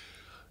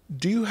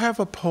 Do you have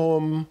a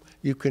poem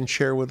you can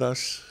share with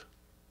us?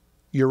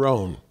 Your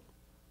own?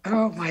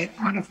 Oh,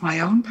 one of my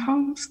own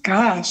poems?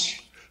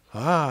 Gosh.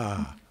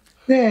 Ah.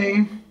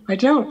 I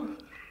don't.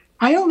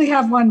 I only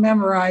have one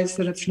memorized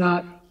that it's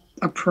not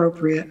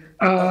appropriate.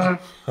 Let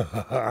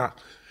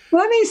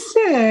me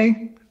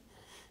see.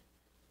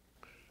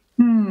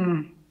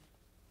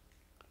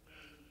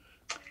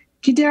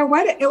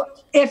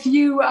 If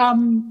you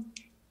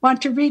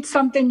want to read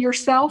something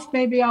yourself,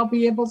 maybe I'll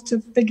be able to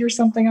figure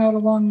something out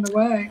along the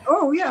way.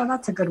 Oh, yeah,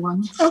 that's a good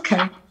one.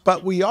 Okay.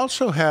 But we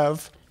also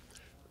have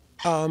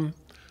a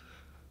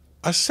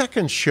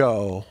second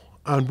show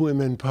on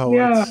women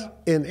poets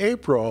in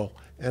April.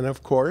 And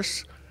of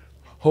course,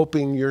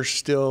 hoping you're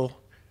still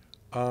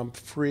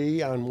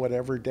free on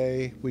whatever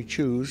day we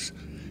choose.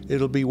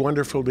 It'll be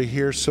wonderful to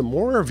hear some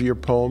more of your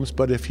poems,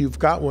 but if you've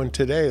got one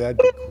today, that'd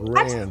be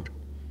grand.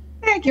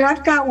 Thank you.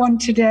 I've got one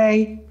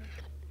today.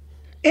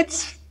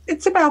 It's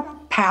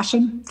about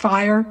passion,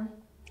 fire.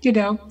 You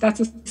know, that's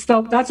a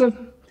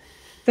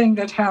thing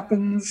that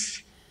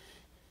happens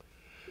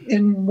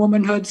in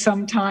womanhood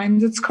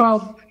sometimes. It's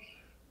called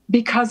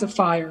Because of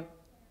Fire.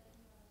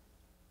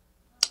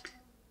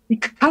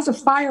 Because a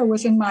fire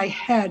was in my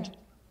head,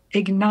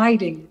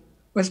 igniting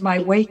was my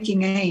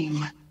waking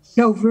aim.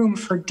 No room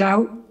for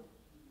doubt,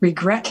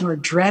 regret, nor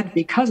dread,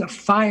 because a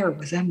fire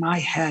was in my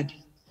head.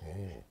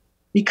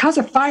 Because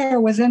a fire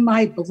was in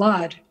my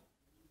blood,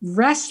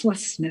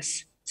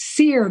 restlessness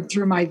seared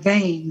through my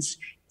veins.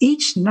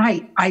 Each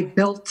night I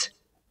built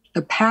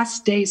the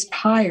past day's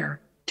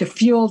pyre to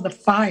fuel the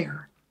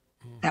fire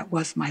that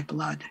was my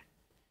blood.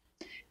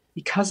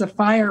 Because a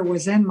fire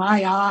was in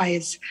my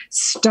eyes,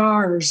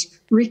 stars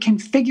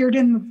reconfigured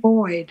in the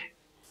void.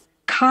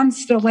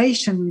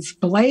 Constellations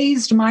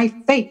blazed my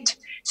fate,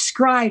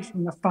 scried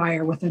from the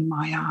fire within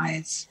my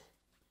eyes.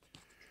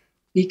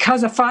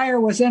 Because a fire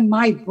was in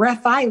my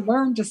breath, I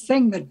learned to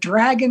sing the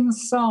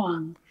dragon's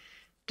song.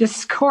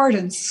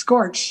 Discordance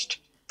scorched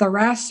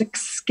thoracic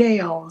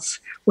scales,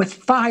 with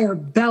fire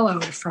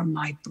bellowed from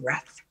my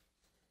breath.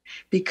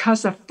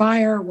 Because a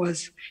fire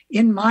was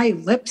in my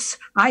lips,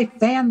 I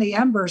fanned the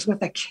embers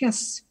with a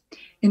kiss.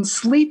 In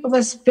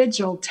sleepless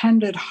vigil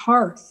tended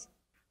hearth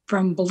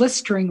from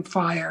blistering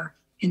fire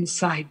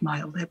inside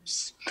my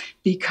lips.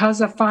 Because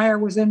a fire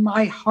was in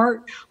my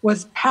heart,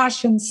 was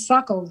passion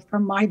suckled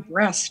from my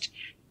breast.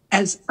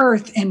 as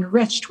earth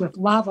enriched with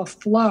lava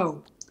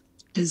flow,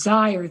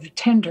 desire the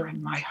tinder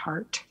in my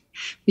heart.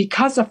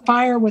 Because a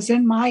fire was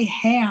in my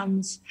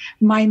hands,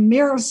 my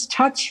merest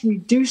touch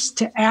reduced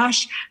to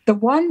ash, the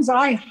ones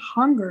I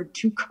hungered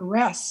to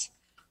caress,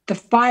 the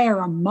fire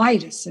a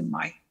Midas in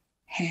my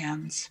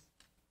hands.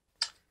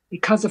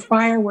 Because a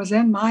fire was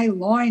in my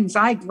loins,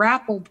 I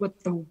grappled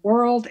with the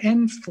world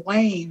in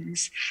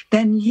flames,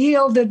 then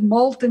yielded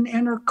molten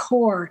inner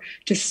core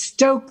to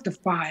stoke the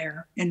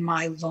fire in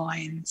my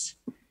loins.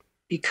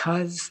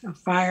 Because a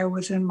fire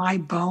was in my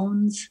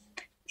bones,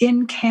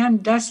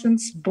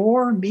 incandescence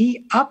bore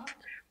me up,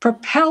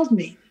 propelled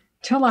me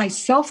till I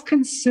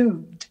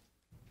self-consumed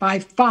by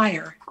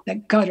fire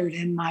that guttered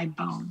in my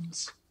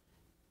bones.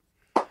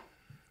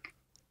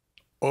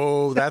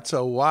 Oh, that's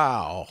a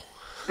wow.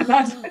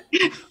 That's,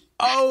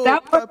 oh,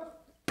 that was a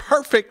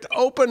perfect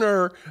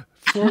opener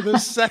for the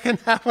second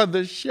half of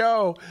the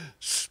show.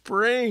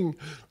 Spring.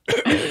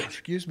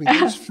 Excuse me.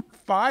 There's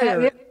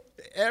fire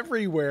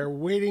everywhere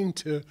waiting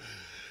to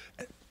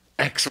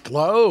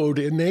explode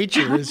in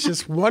nature. It's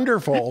just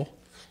wonderful.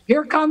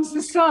 Here comes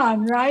the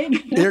sun, right?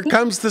 Here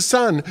comes the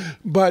sun.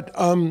 But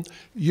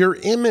your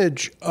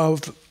image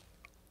of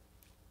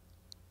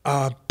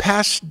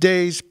past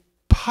days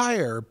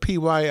pyre,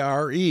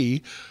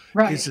 P-Y-R-E,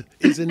 right,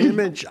 is an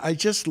image I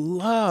just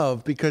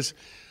love because,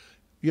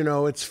 you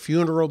know, it's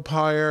funeral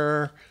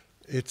pyre,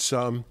 it's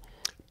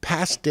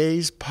past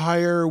days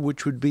pyre,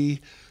 which would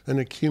be an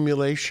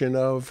accumulation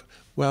of,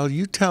 well,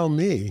 you tell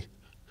me.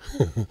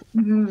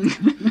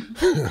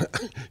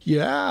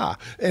 Yeah.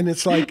 And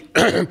it's like,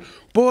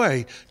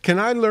 boy, can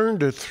I learn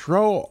to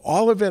throw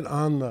all of it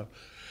on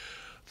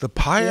the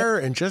pyre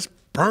and just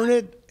burn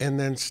it and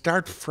then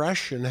start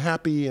fresh and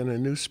happy in a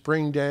new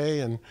spring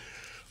day. And,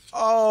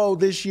 oh,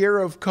 this year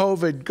of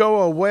COVID, go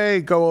away,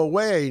 go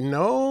away.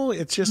 No,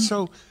 it's just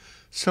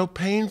so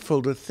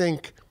painful to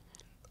think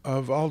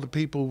of all the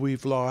people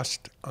we've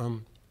lost.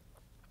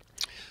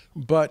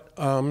 But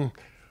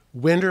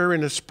winter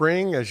and a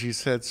spring, as you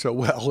said so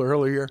well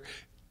earlier,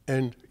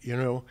 and,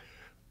 you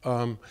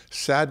know,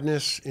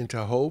 sadness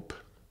into hope,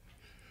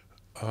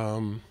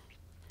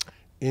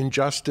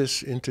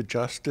 injustice into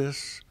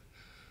justice.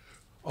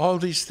 All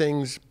these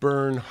things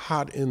burn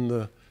hot in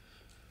the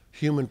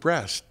human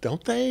breast,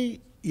 don't they?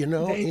 You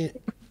know,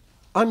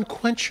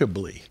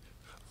 unquenchably.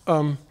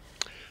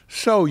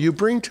 So you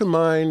bring to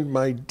mind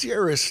my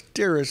dearest,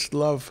 dearest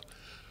love,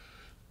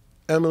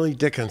 Emily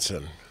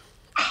Dickinson.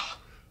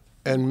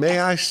 And may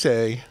I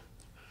say,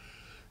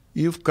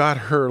 you've got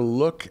her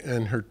look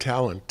and her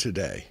talent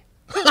today.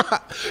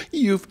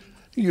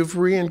 You've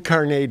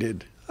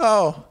reincarnated.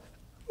 Oh,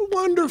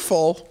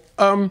 wonderful.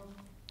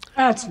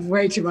 That's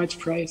way too much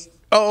praise.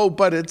 Oh,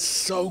 but it's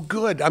so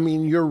good. I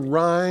mean, your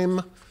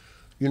rhyme,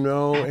 you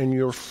know, and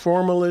your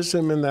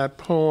formalism in that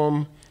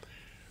poem,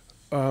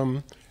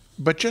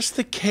 but just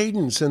the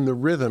cadence and the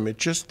rhythm, it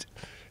just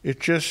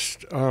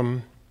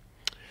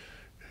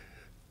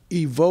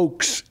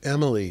evokes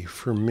Emily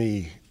for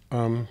me.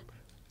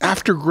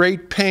 After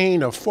great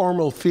pain, a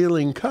formal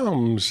feeling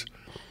comes.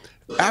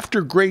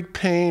 After great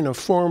pain, a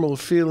formal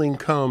feeling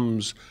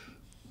comes.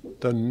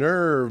 The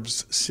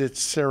nerves sit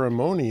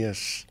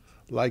ceremonious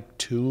like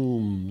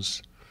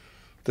tombs.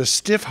 The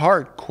stiff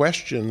heart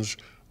questions,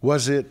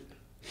 was it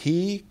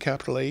he,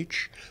 capital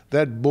H,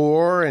 that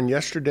bore and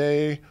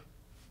yesterday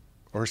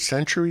or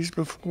centuries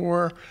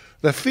before?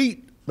 The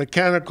feet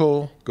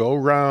mechanical go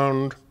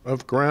round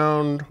of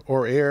ground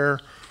or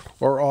air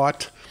or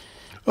aught,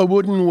 a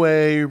wooden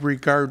way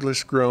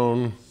regardless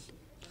grown,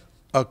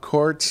 a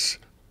quartz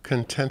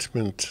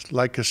contentment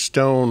like a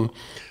stone.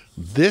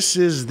 This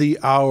is the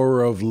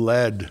hour of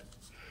lead,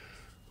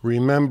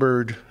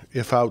 remembered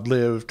if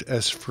outlived,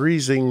 as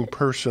freezing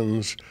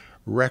persons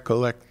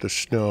recollect the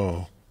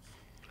snow.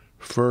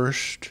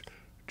 First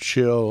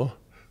chill,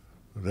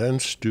 then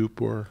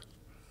stupor,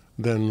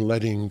 then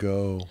letting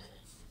go.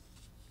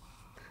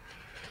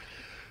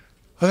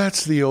 Well,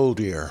 that's the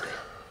old year.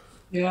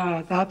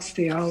 Yeah, that's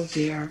the old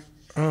year.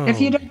 Oh. If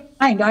you don't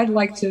mind, I'd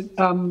like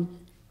to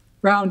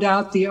round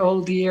out the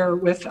old year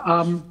with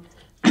a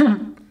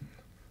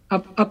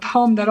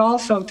poem that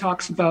also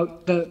talks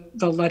about the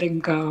letting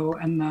go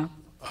and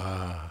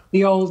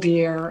the old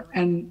year.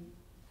 And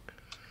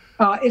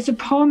it's a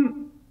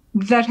poem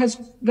that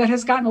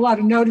has gotten a lot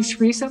of notice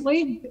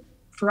recently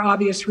for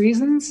obvious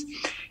reasons.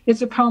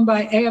 It's a poem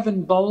by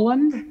Eowyn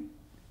Boland,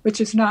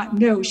 which is not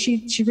new.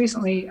 She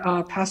recently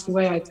passed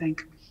away, I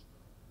think.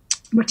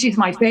 But she's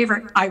my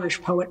favorite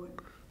Irish poet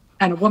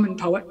and a woman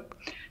poet.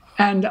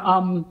 And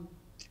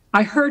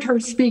I heard her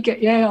speak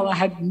at Yale. I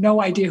had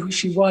no idea who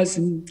she was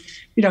and,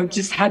 you know,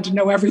 just had to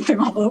know everything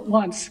all at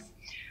once.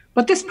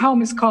 But this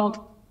poem is called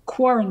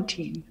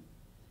Quarantine.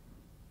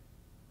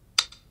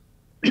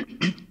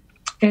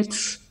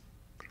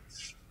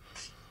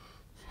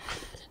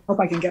 Hope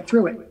I can get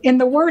through it. In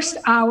the worst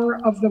hour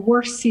of the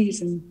worst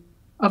season,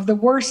 of the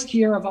worst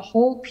year of a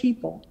whole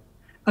people,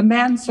 a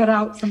man set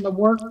out from the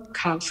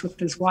workhouse with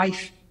his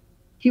wife.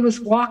 He was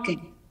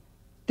walking.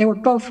 They were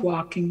both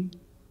walking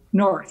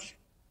north.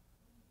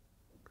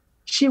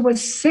 She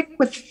was sick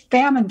with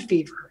famine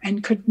fever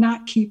and could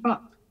not keep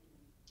up.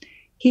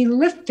 He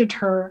lifted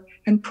her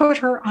and put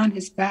her on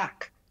his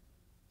back.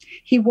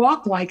 He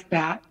walked like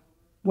that,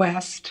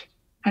 west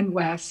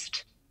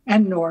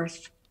and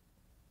north,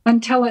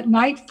 until at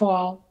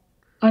nightfall,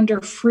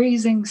 under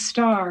freezing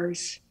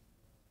stars,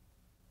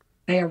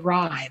 they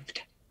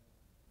arrived.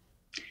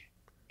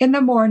 In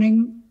the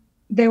morning,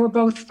 they were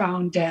both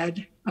found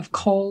dead of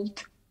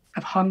cold,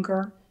 of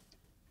hunger,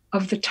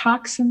 of the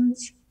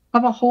toxins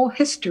of a whole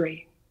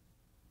history.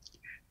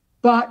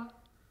 But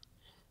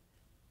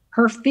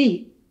her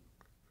feet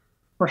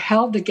were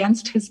held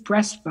against his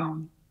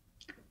breastbone.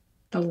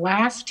 The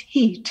last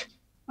heat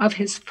of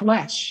his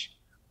flesh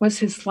was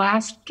his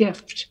last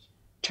gift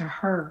to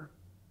her.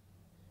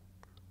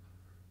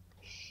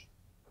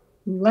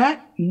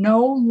 Let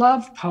no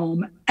love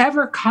poem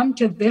ever come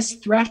to this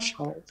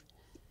threshold.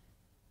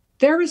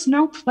 There is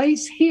no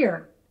place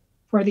here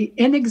for the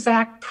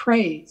inexact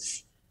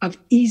praise of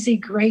easy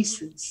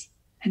graces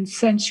and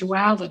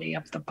sensuality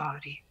of the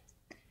body.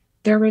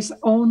 There is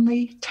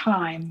only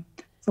time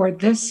for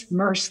this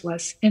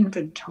merciless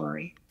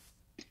inventory.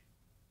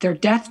 Their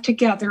death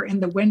together in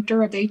the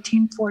winter of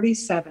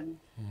 1847,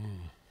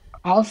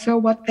 also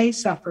what they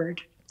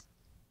suffered,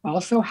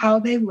 also how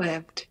they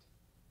lived,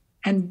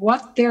 and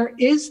what there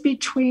is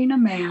between a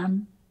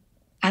man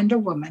and a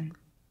woman,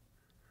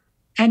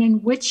 and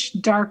in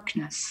which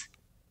darkness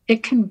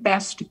it can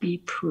best be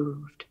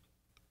proved.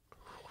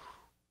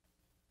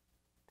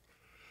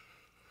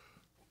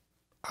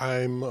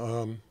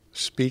 I'm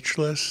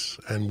speechless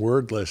and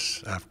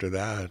wordless after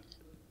that.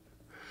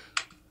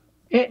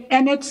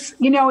 It's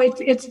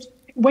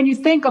when you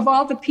think of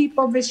all the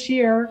people this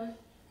year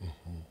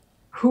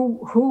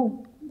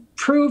who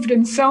proved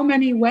in so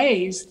many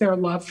ways their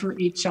love for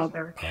each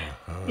other.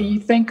 You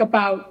think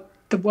about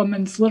the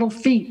woman's little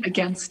feet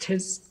against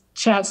his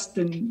chest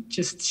and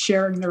just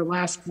sharing their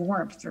last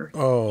warmth, or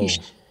he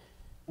shared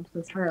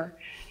with her.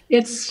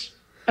 It's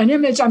an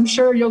image I'm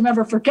sure you'll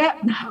never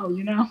forget now,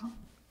 you know?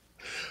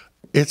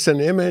 It's an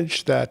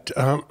image that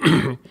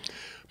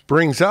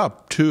brings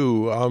up,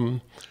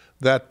 too,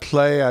 that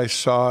play I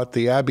saw at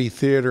the Abbey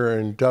Theatre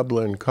in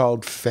Dublin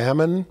called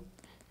Famine.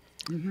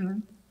 Mm-hmm.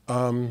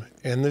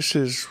 And this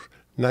is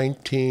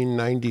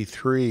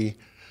 1993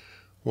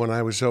 when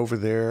I was over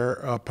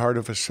there, part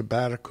of a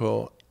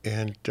sabbatical.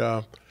 And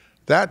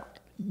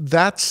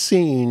that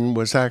scene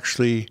was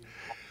actually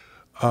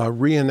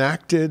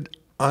reenacted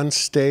on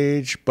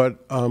stage,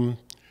 but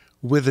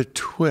with a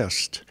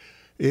twist.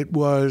 It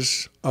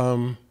was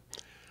the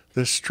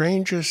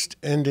strangest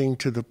ending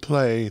to the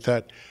play,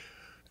 that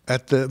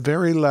at the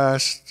very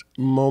last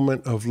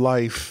moment of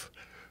life,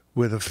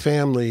 with a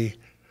family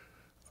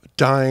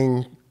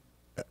dying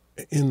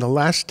in the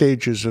last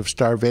stages of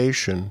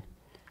starvation,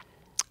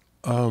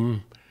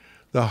 the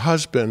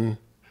husband,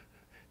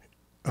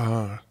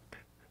 in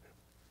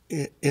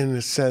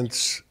a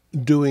sense,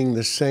 doing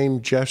the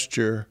same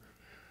gesture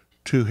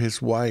to his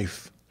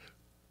wife,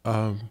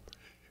 and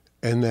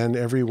then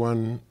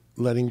everyone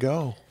letting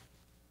go.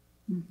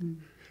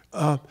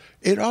 Mm-hmm.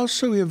 It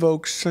also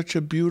evokes such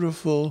a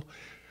beautiful,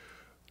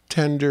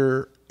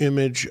 tender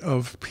image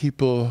of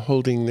people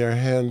holding their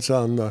hands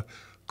on the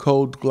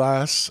cold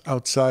glass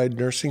outside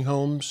nursing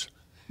homes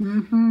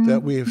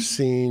that we have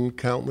seen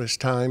countless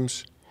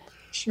times.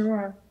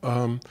 Sure.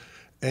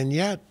 And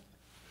yet,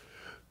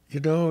 you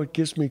know, it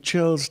gives me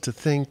chills to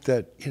think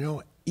that, you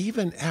know,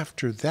 even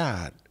after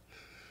that,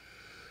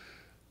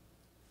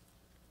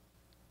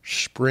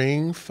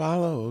 spring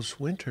follows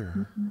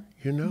winter,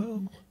 you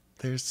know?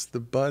 There's the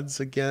buds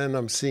again.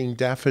 I'm seeing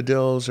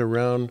daffodils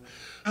around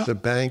the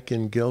bank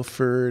in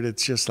Guildford.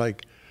 It's just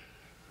like,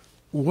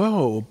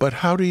 whoa, but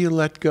how do you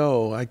let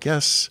go? I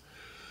guess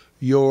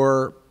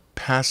your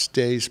past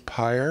day's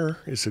pyre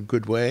is a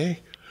good way.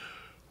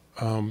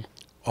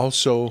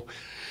 Also,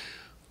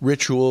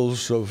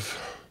 rituals of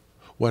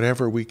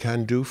whatever we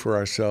can do for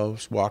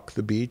ourselves, walk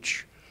the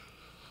beach,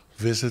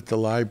 visit the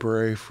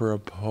library for a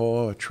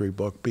poetry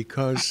book,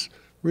 because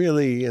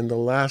really in the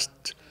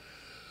last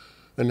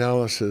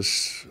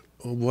analysis,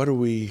 what do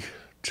we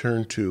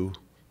turn to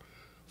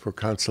for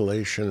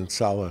consolation and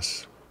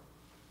solace?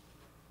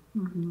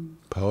 Mm-hmm.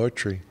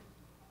 Poetry,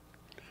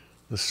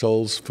 the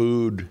soul's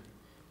food.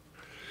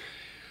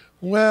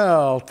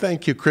 Well,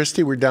 thank you,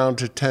 Christy. We're down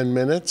to 10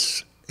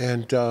 minutes.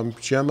 And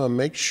Gemma,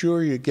 make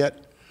sure you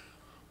get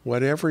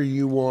whatever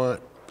you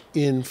want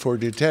in for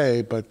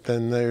today, but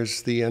then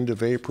there's the end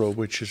of April,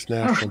 which is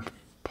National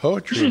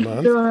Poetry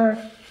Month. Sure.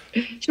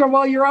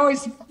 Well, you're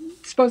always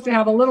supposed to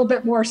have a little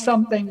bit more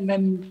something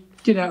than,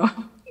 you know,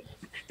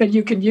 that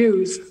you can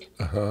use.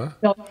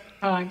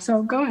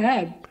 So go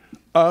ahead.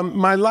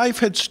 My life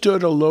had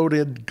stood a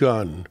loaded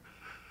gun.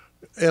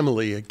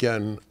 Emily,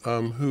 again,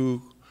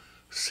 who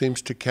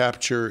seems to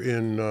capture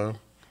in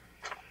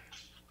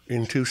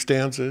 2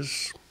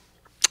 stanzas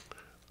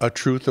a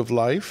truth of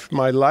life.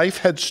 My life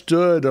had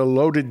stood a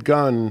loaded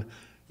gun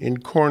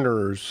in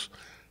corners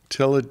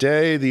till a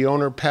day the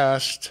owner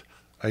passed,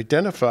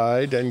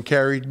 identified, and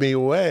carried me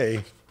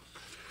away.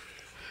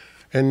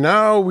 And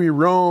now we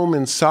roam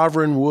in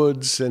sovereign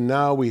woods, and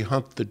now we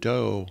hunt the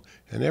doe.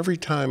 And every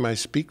time I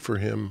speak for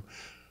him,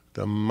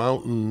 the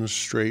mountains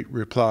straight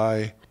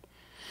reply.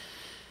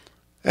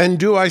 And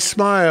do I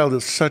smile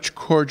with such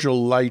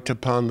cordial light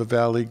upon the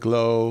valley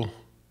glow?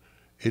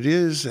 It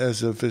is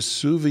as a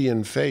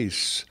Vesuvian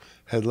face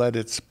had let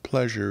its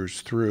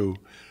pleasures through.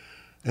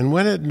 And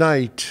when at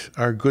night,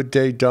 our good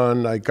day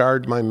done, I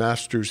guard my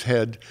master's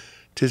head,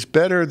 'tis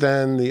better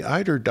than the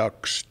eider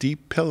duck's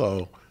deep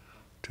pillow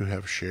to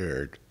have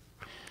shared.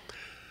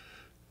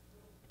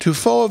 To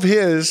foe of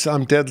his,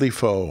 I'm deadly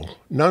foe,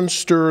 none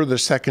stir the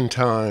second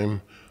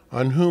time,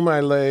 on whom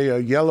I lay a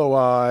yellow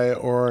eye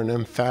or an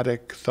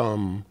emphatic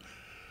thumb.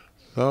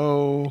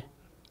 Though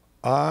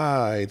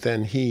I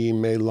than he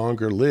may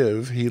longer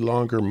live, he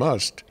longer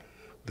must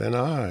than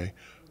I,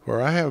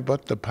 for I have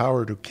but the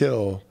power to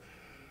kill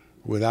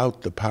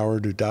without the power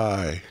to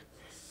die.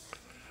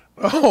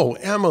 Oh,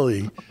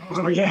 Emily.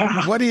 Oh,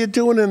 yeah. What are you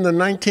doing in the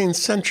 19th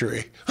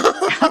century?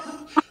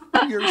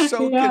 You're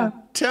so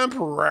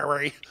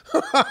contemporary.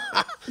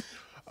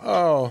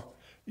 Oh,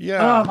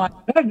 yeah. Oh, my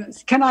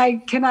goodness. Can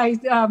I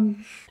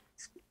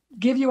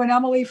give you an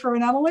Emily for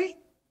an Emily?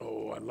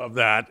 Oh, I love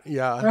that.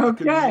 Yeah.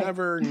 Okay. I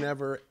could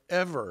never,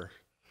 ever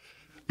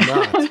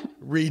not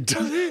read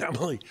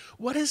Emily.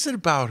 What is it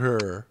about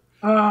her?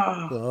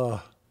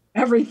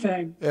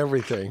 Everything.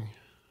 Everything.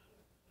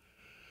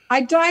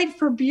 I died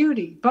for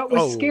beauty, but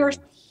was scarce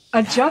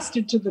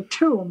adjusted to the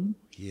tomb.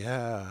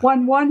 Yeah.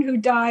 When one who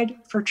died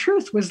for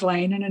truth was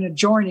lain in an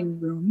adjoining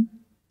room,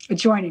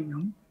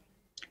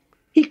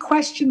 he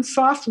questioned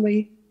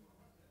softly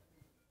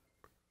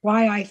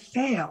why I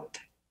failed.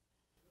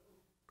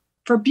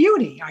 For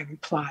beauty, I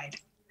replied,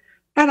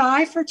 and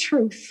I for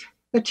truth.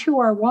 The two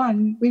are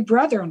one, we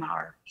brethren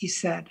are, he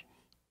said.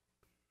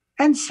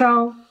 And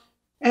so,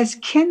 as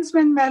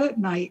kinsmen met at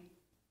night,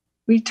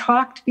 we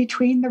talked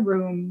between the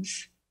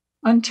rooms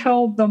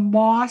until the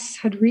moss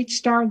had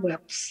reached our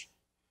lips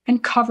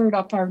and covered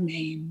up our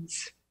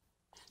names.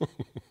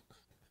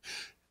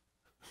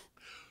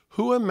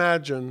 Who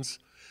imagines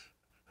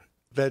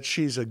that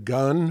she's a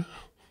gun?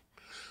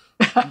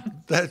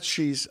 That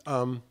she's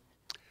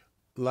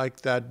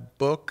like that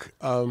book,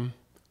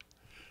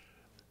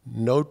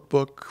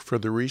 Notebook for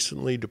the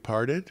Recently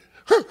Departed?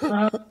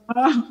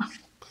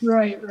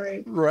 Right.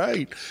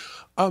 Right.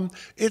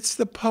 It's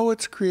the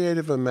poet's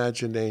creative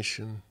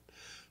imagination.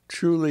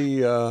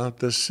 Truly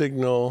the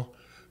signal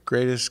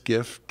greatest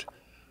gift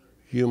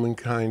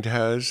humankind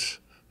has,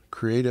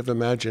 creative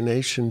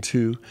imagination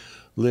to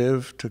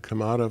live, to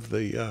come out of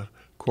the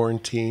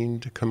quarantine,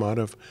 to come out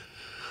of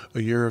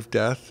a year of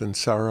death and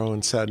sorrow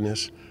and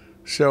sadness.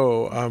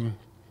 So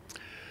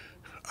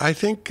I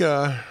think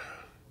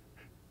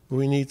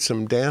we need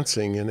some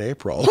dancing in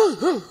April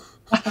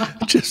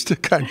just to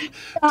kind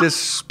of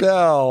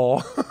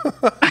dispel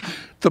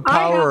the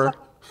power.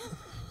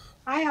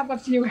 I have a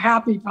few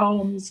happy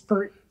poems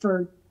for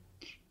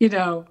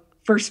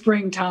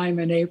springtime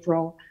in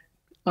April.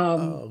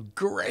 Oh,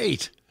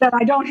 great. That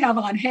I don't have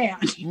on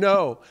hand.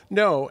 No.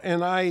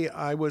 And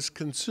I was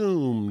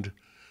consumed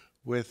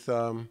with,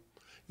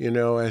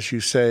 as you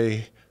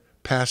say,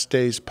 past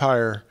days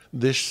pyre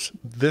this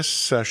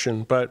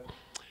session. But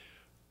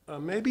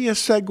maybe a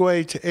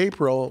segue to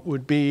April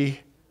would be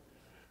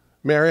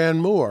Marianne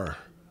Moore.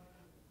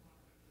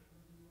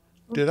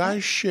 Okay. Did I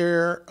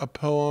share a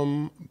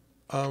poem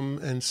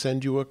and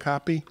send you a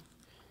copy?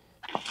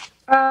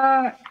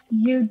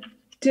 You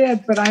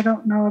did, but I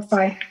don't know if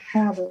I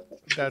have it.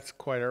 That's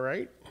quite all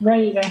right.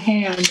 Ready to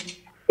hand.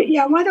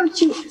 Yeah, why don't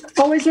you?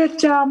 Oh, is it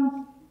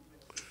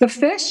The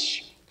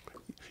Fish?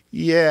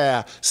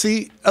 Yeah.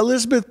 See,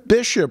 Elizabeth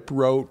Bishop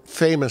wrote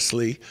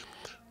famously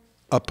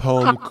a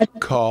poem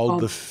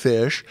called The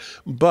Fish,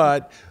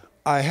 but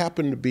I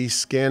happened to be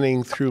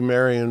scanning through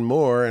Marianne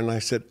Moore, and I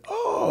said,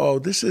 oh,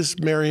 this is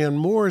Marianne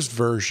Moore's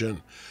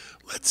version.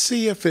 Let's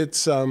see if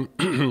it's a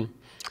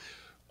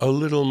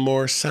little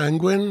more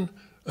sanguine,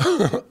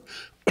 a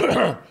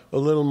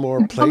little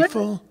more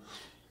playful.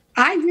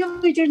 I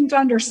really didn't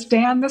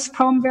understand this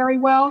poem very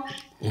well,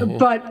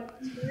 but,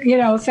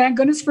 thank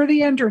goodness for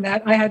the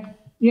internet. I had,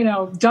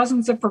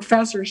 dozens of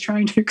professors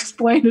trying to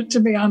explain it to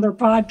me on their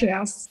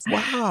podcasts.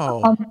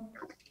 Wow.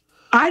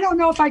 I don't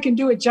know if I can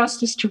do it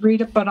justice to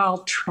read it, but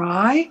I'll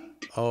try.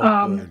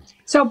 Good.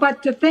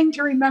 But the thing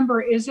to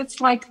remember is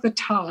it's like the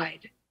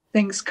tide.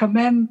 Things come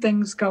in,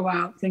 things go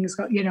out, things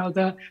go,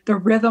 the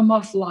rhythm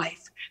of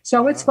life.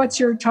 So it's what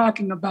you're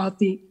talking about,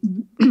 the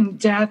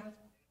death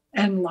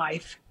and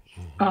life.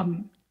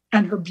 And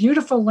her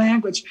beautiful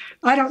language.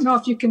 I don't know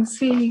if you can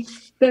see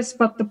this,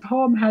 but the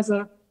poem has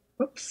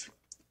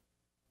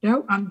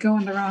no, I'm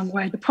going the wrong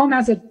way. The poem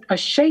has a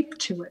shape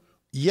to it.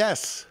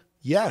 Yes.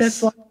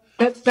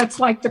 That's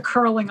like the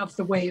curling of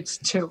the waves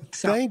too.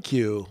 So. Thank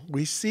you.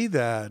 We see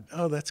that.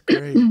 Oh, that's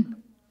great.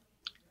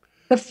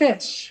 The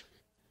Fish.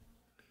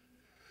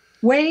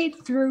 Wade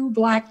through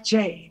black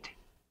jade.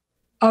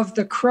 Of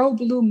the crow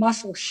blue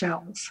mussel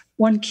shells,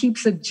 one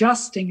keeps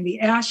adjusting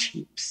the ash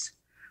heaps,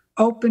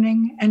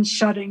 opening and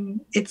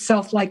shutting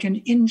itself like an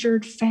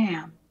injured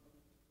fan.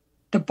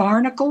 The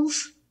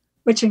barnacles,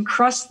 which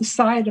encrust the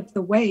side of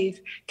the wave,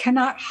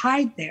 cannot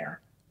hide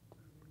there,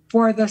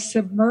 for the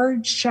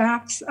submerged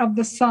shafts of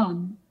the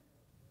sun,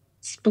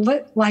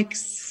 split like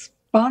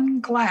spun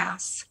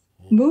glass,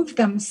 move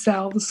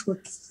themselves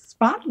with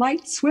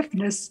spotlight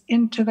swiftness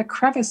into the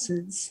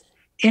crevices,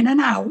 in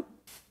and out,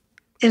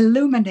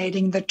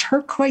 illuminating the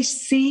turquoise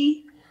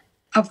sea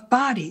of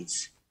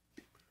bodies.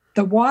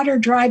 The water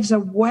drives a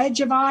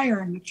wedge of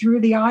iron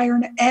through the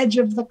iron edge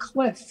of the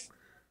cliff,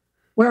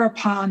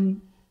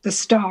 whereupon the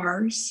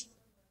stars,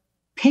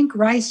 pink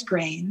rice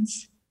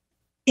grains,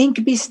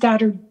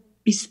 ink-bespattered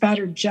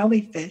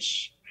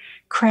jellyfish,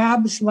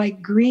 crabs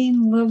like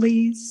green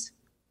lilies,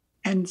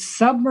 and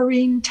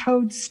submarine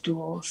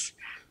toadstools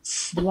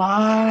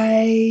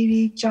slide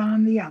each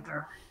on the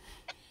other.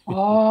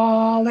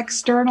 All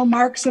external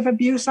marks of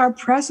abuse are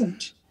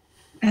present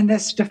in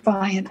this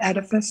defiant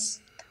edifice.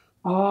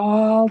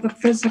 All the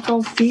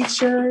physical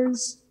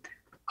features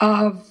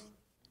of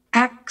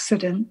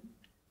accident,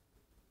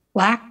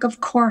 lack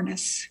of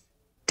cornice,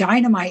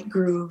 dynamite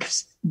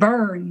grooves,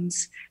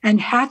 burns,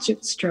 and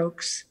hatchet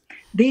strokes,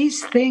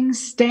 these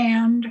things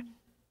stand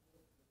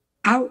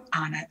out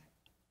on it.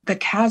 The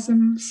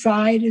chasm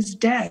side is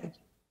dead,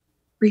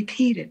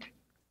 repeated.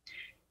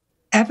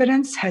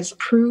 Evidence has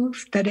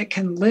proved that it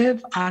can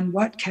live on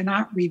what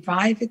cannot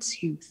revive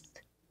its youth.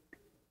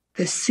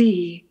 The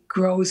sea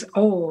grows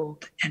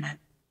old in it.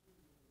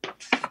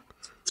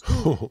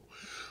 The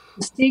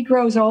sea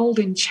grows old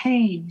in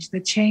change, the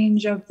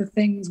change of the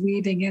things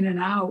weaving in and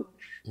out,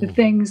 the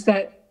things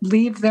that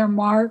leave their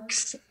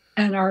marks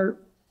and are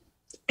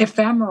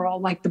ephemeral,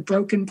 like the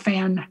broken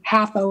fan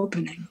half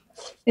opening.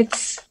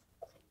 It's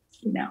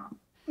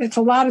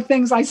a lot of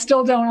things I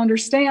still don't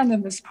understand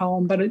in this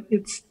poem, but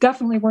it's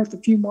definitely worth a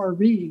few more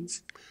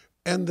reads.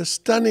 And the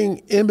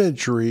stunning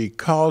imagery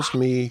calls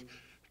me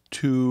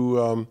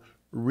to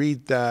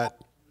read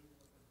that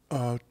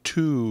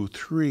 2,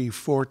 3,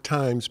 4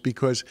 times,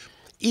 because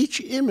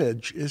each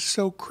image is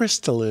so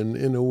crystalline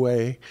in a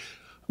way.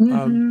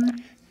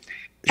 And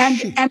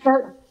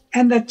the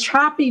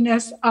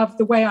choppiness of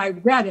the way I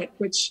read it,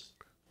 which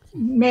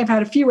may have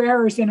had a few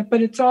errors in it,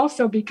 but it's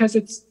also because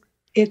it's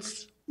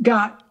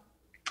got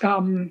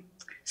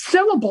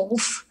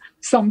syllables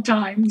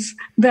sometimes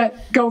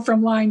that go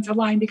from line to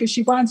line, because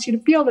she wants you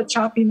to feel the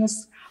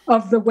choppiness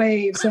of the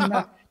waves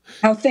and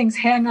how things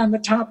hang on the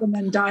top and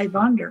then dive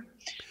under.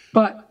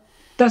 But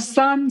the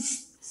sun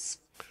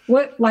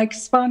split like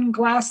spun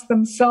glass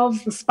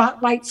themselves, the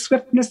spotlight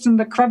swiftness in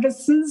the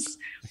crevices.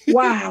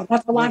 Wow,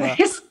 that's a lot of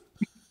hissing.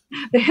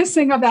 The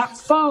hissing of that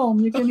foam,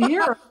 you can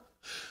hear it.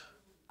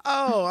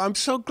 Oh, I'm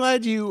so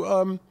glad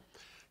you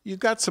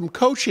got some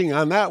coaching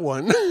on that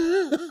one.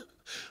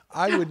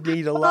 I would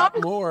need a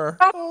lot more.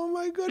 Oh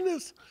my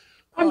goodness!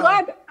 I'm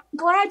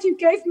glad you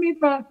gave me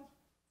the,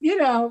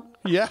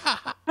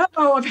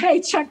 of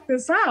hey, check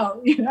this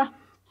out.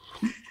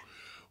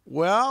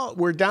 Well,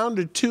 we're down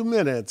to 2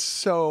 minutes.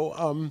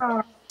 So,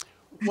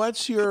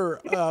 what's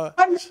your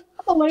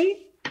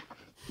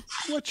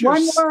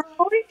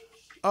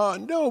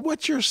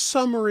what's your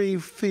summary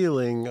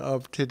feeling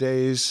of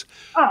today's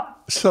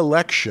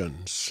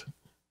selections?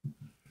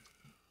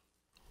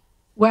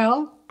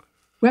 Well,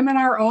 women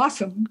are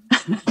awesome.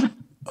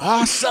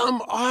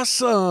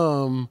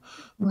 Awesome.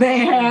 They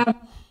have,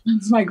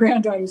 as my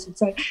granddaughters would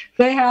say,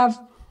 they have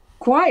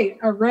quite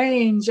a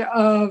range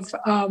of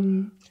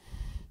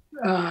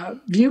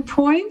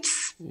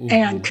viewpoints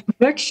and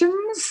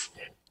convictions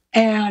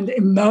and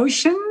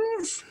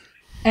emotions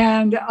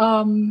and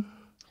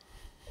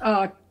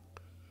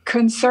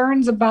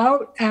concerns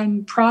about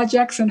and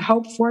projects and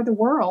hope for the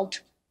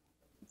world.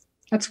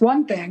 That's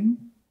one thing.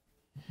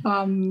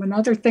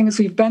 Another thing is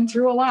we've been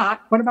through a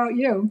lot. What about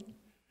you?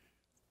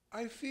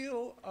 I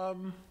feel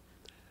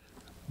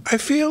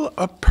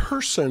a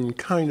person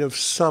kind of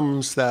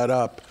sums that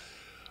up.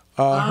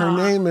 Her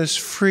name is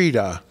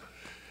Frida,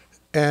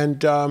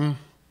 and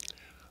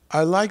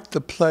I like the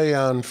play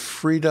on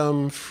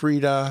freedom,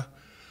 Frida.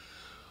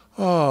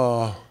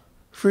 Oh,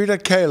 Frida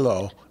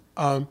Kahlo.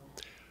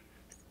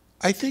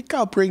 I think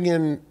I'll bring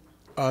in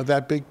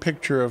that big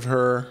picture of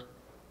her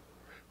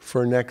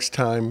for next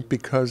time,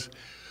 because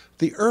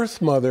the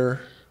Earth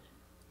Mother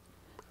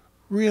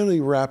really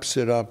wraps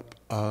it up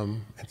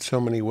in so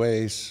many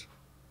ways.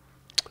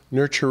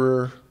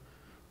 Nurturer,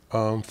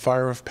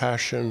 fire of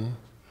passion,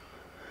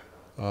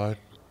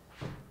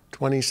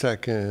 20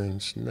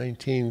 seconds,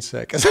 19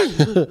 seconds.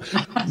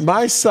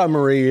 My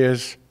summary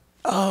is,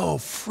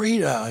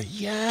 Frida,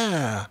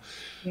 yeah.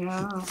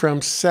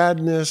 From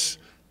sadness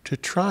to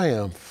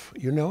triumph,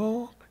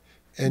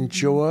 and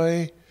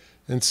joy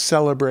and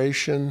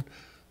celebration.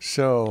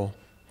 So.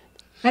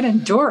 And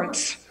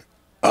endurance.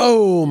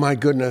 Oh, my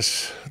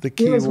goodness. The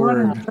key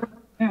word.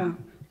 Yeah.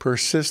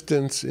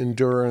 Persistence,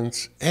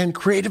 endurance, and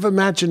creative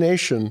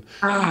imagination.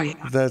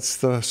 That's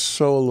the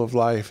soul of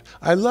life.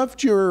 I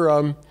loved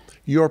your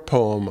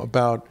poem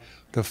about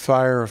the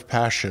fire of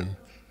passion.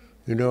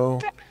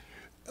 We'll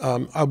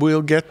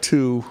get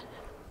to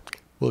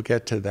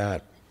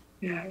that.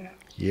 Yeah.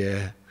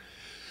 Yeah.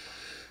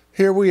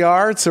 Here we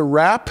are. It's a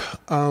wrap.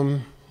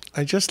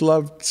 I just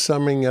loved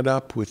summing it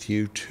up with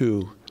you,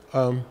 too.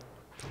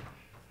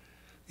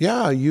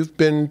 Yeah, you've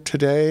been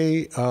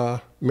today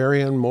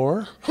Marianne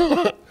Moore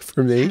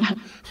for me,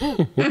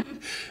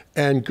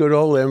 and good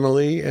old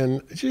Emily.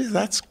 And gee,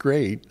 that's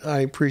great. I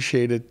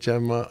appreciate it,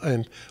 Gemma.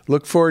 And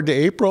look forward to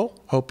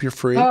April. Hope you're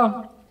free.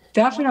 Oh,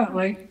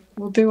 definitely.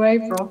 We'll do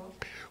April.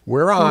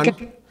 We're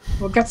on.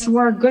 We'll get some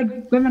more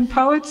good women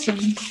poets, and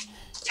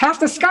it's half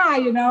the sky,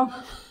 you know.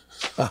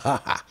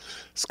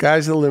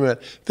 Sky's the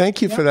limit.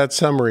 Thank you for that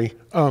summary.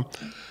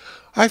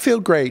 I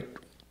feel great.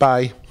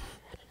 Bye.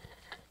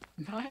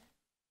 Bye.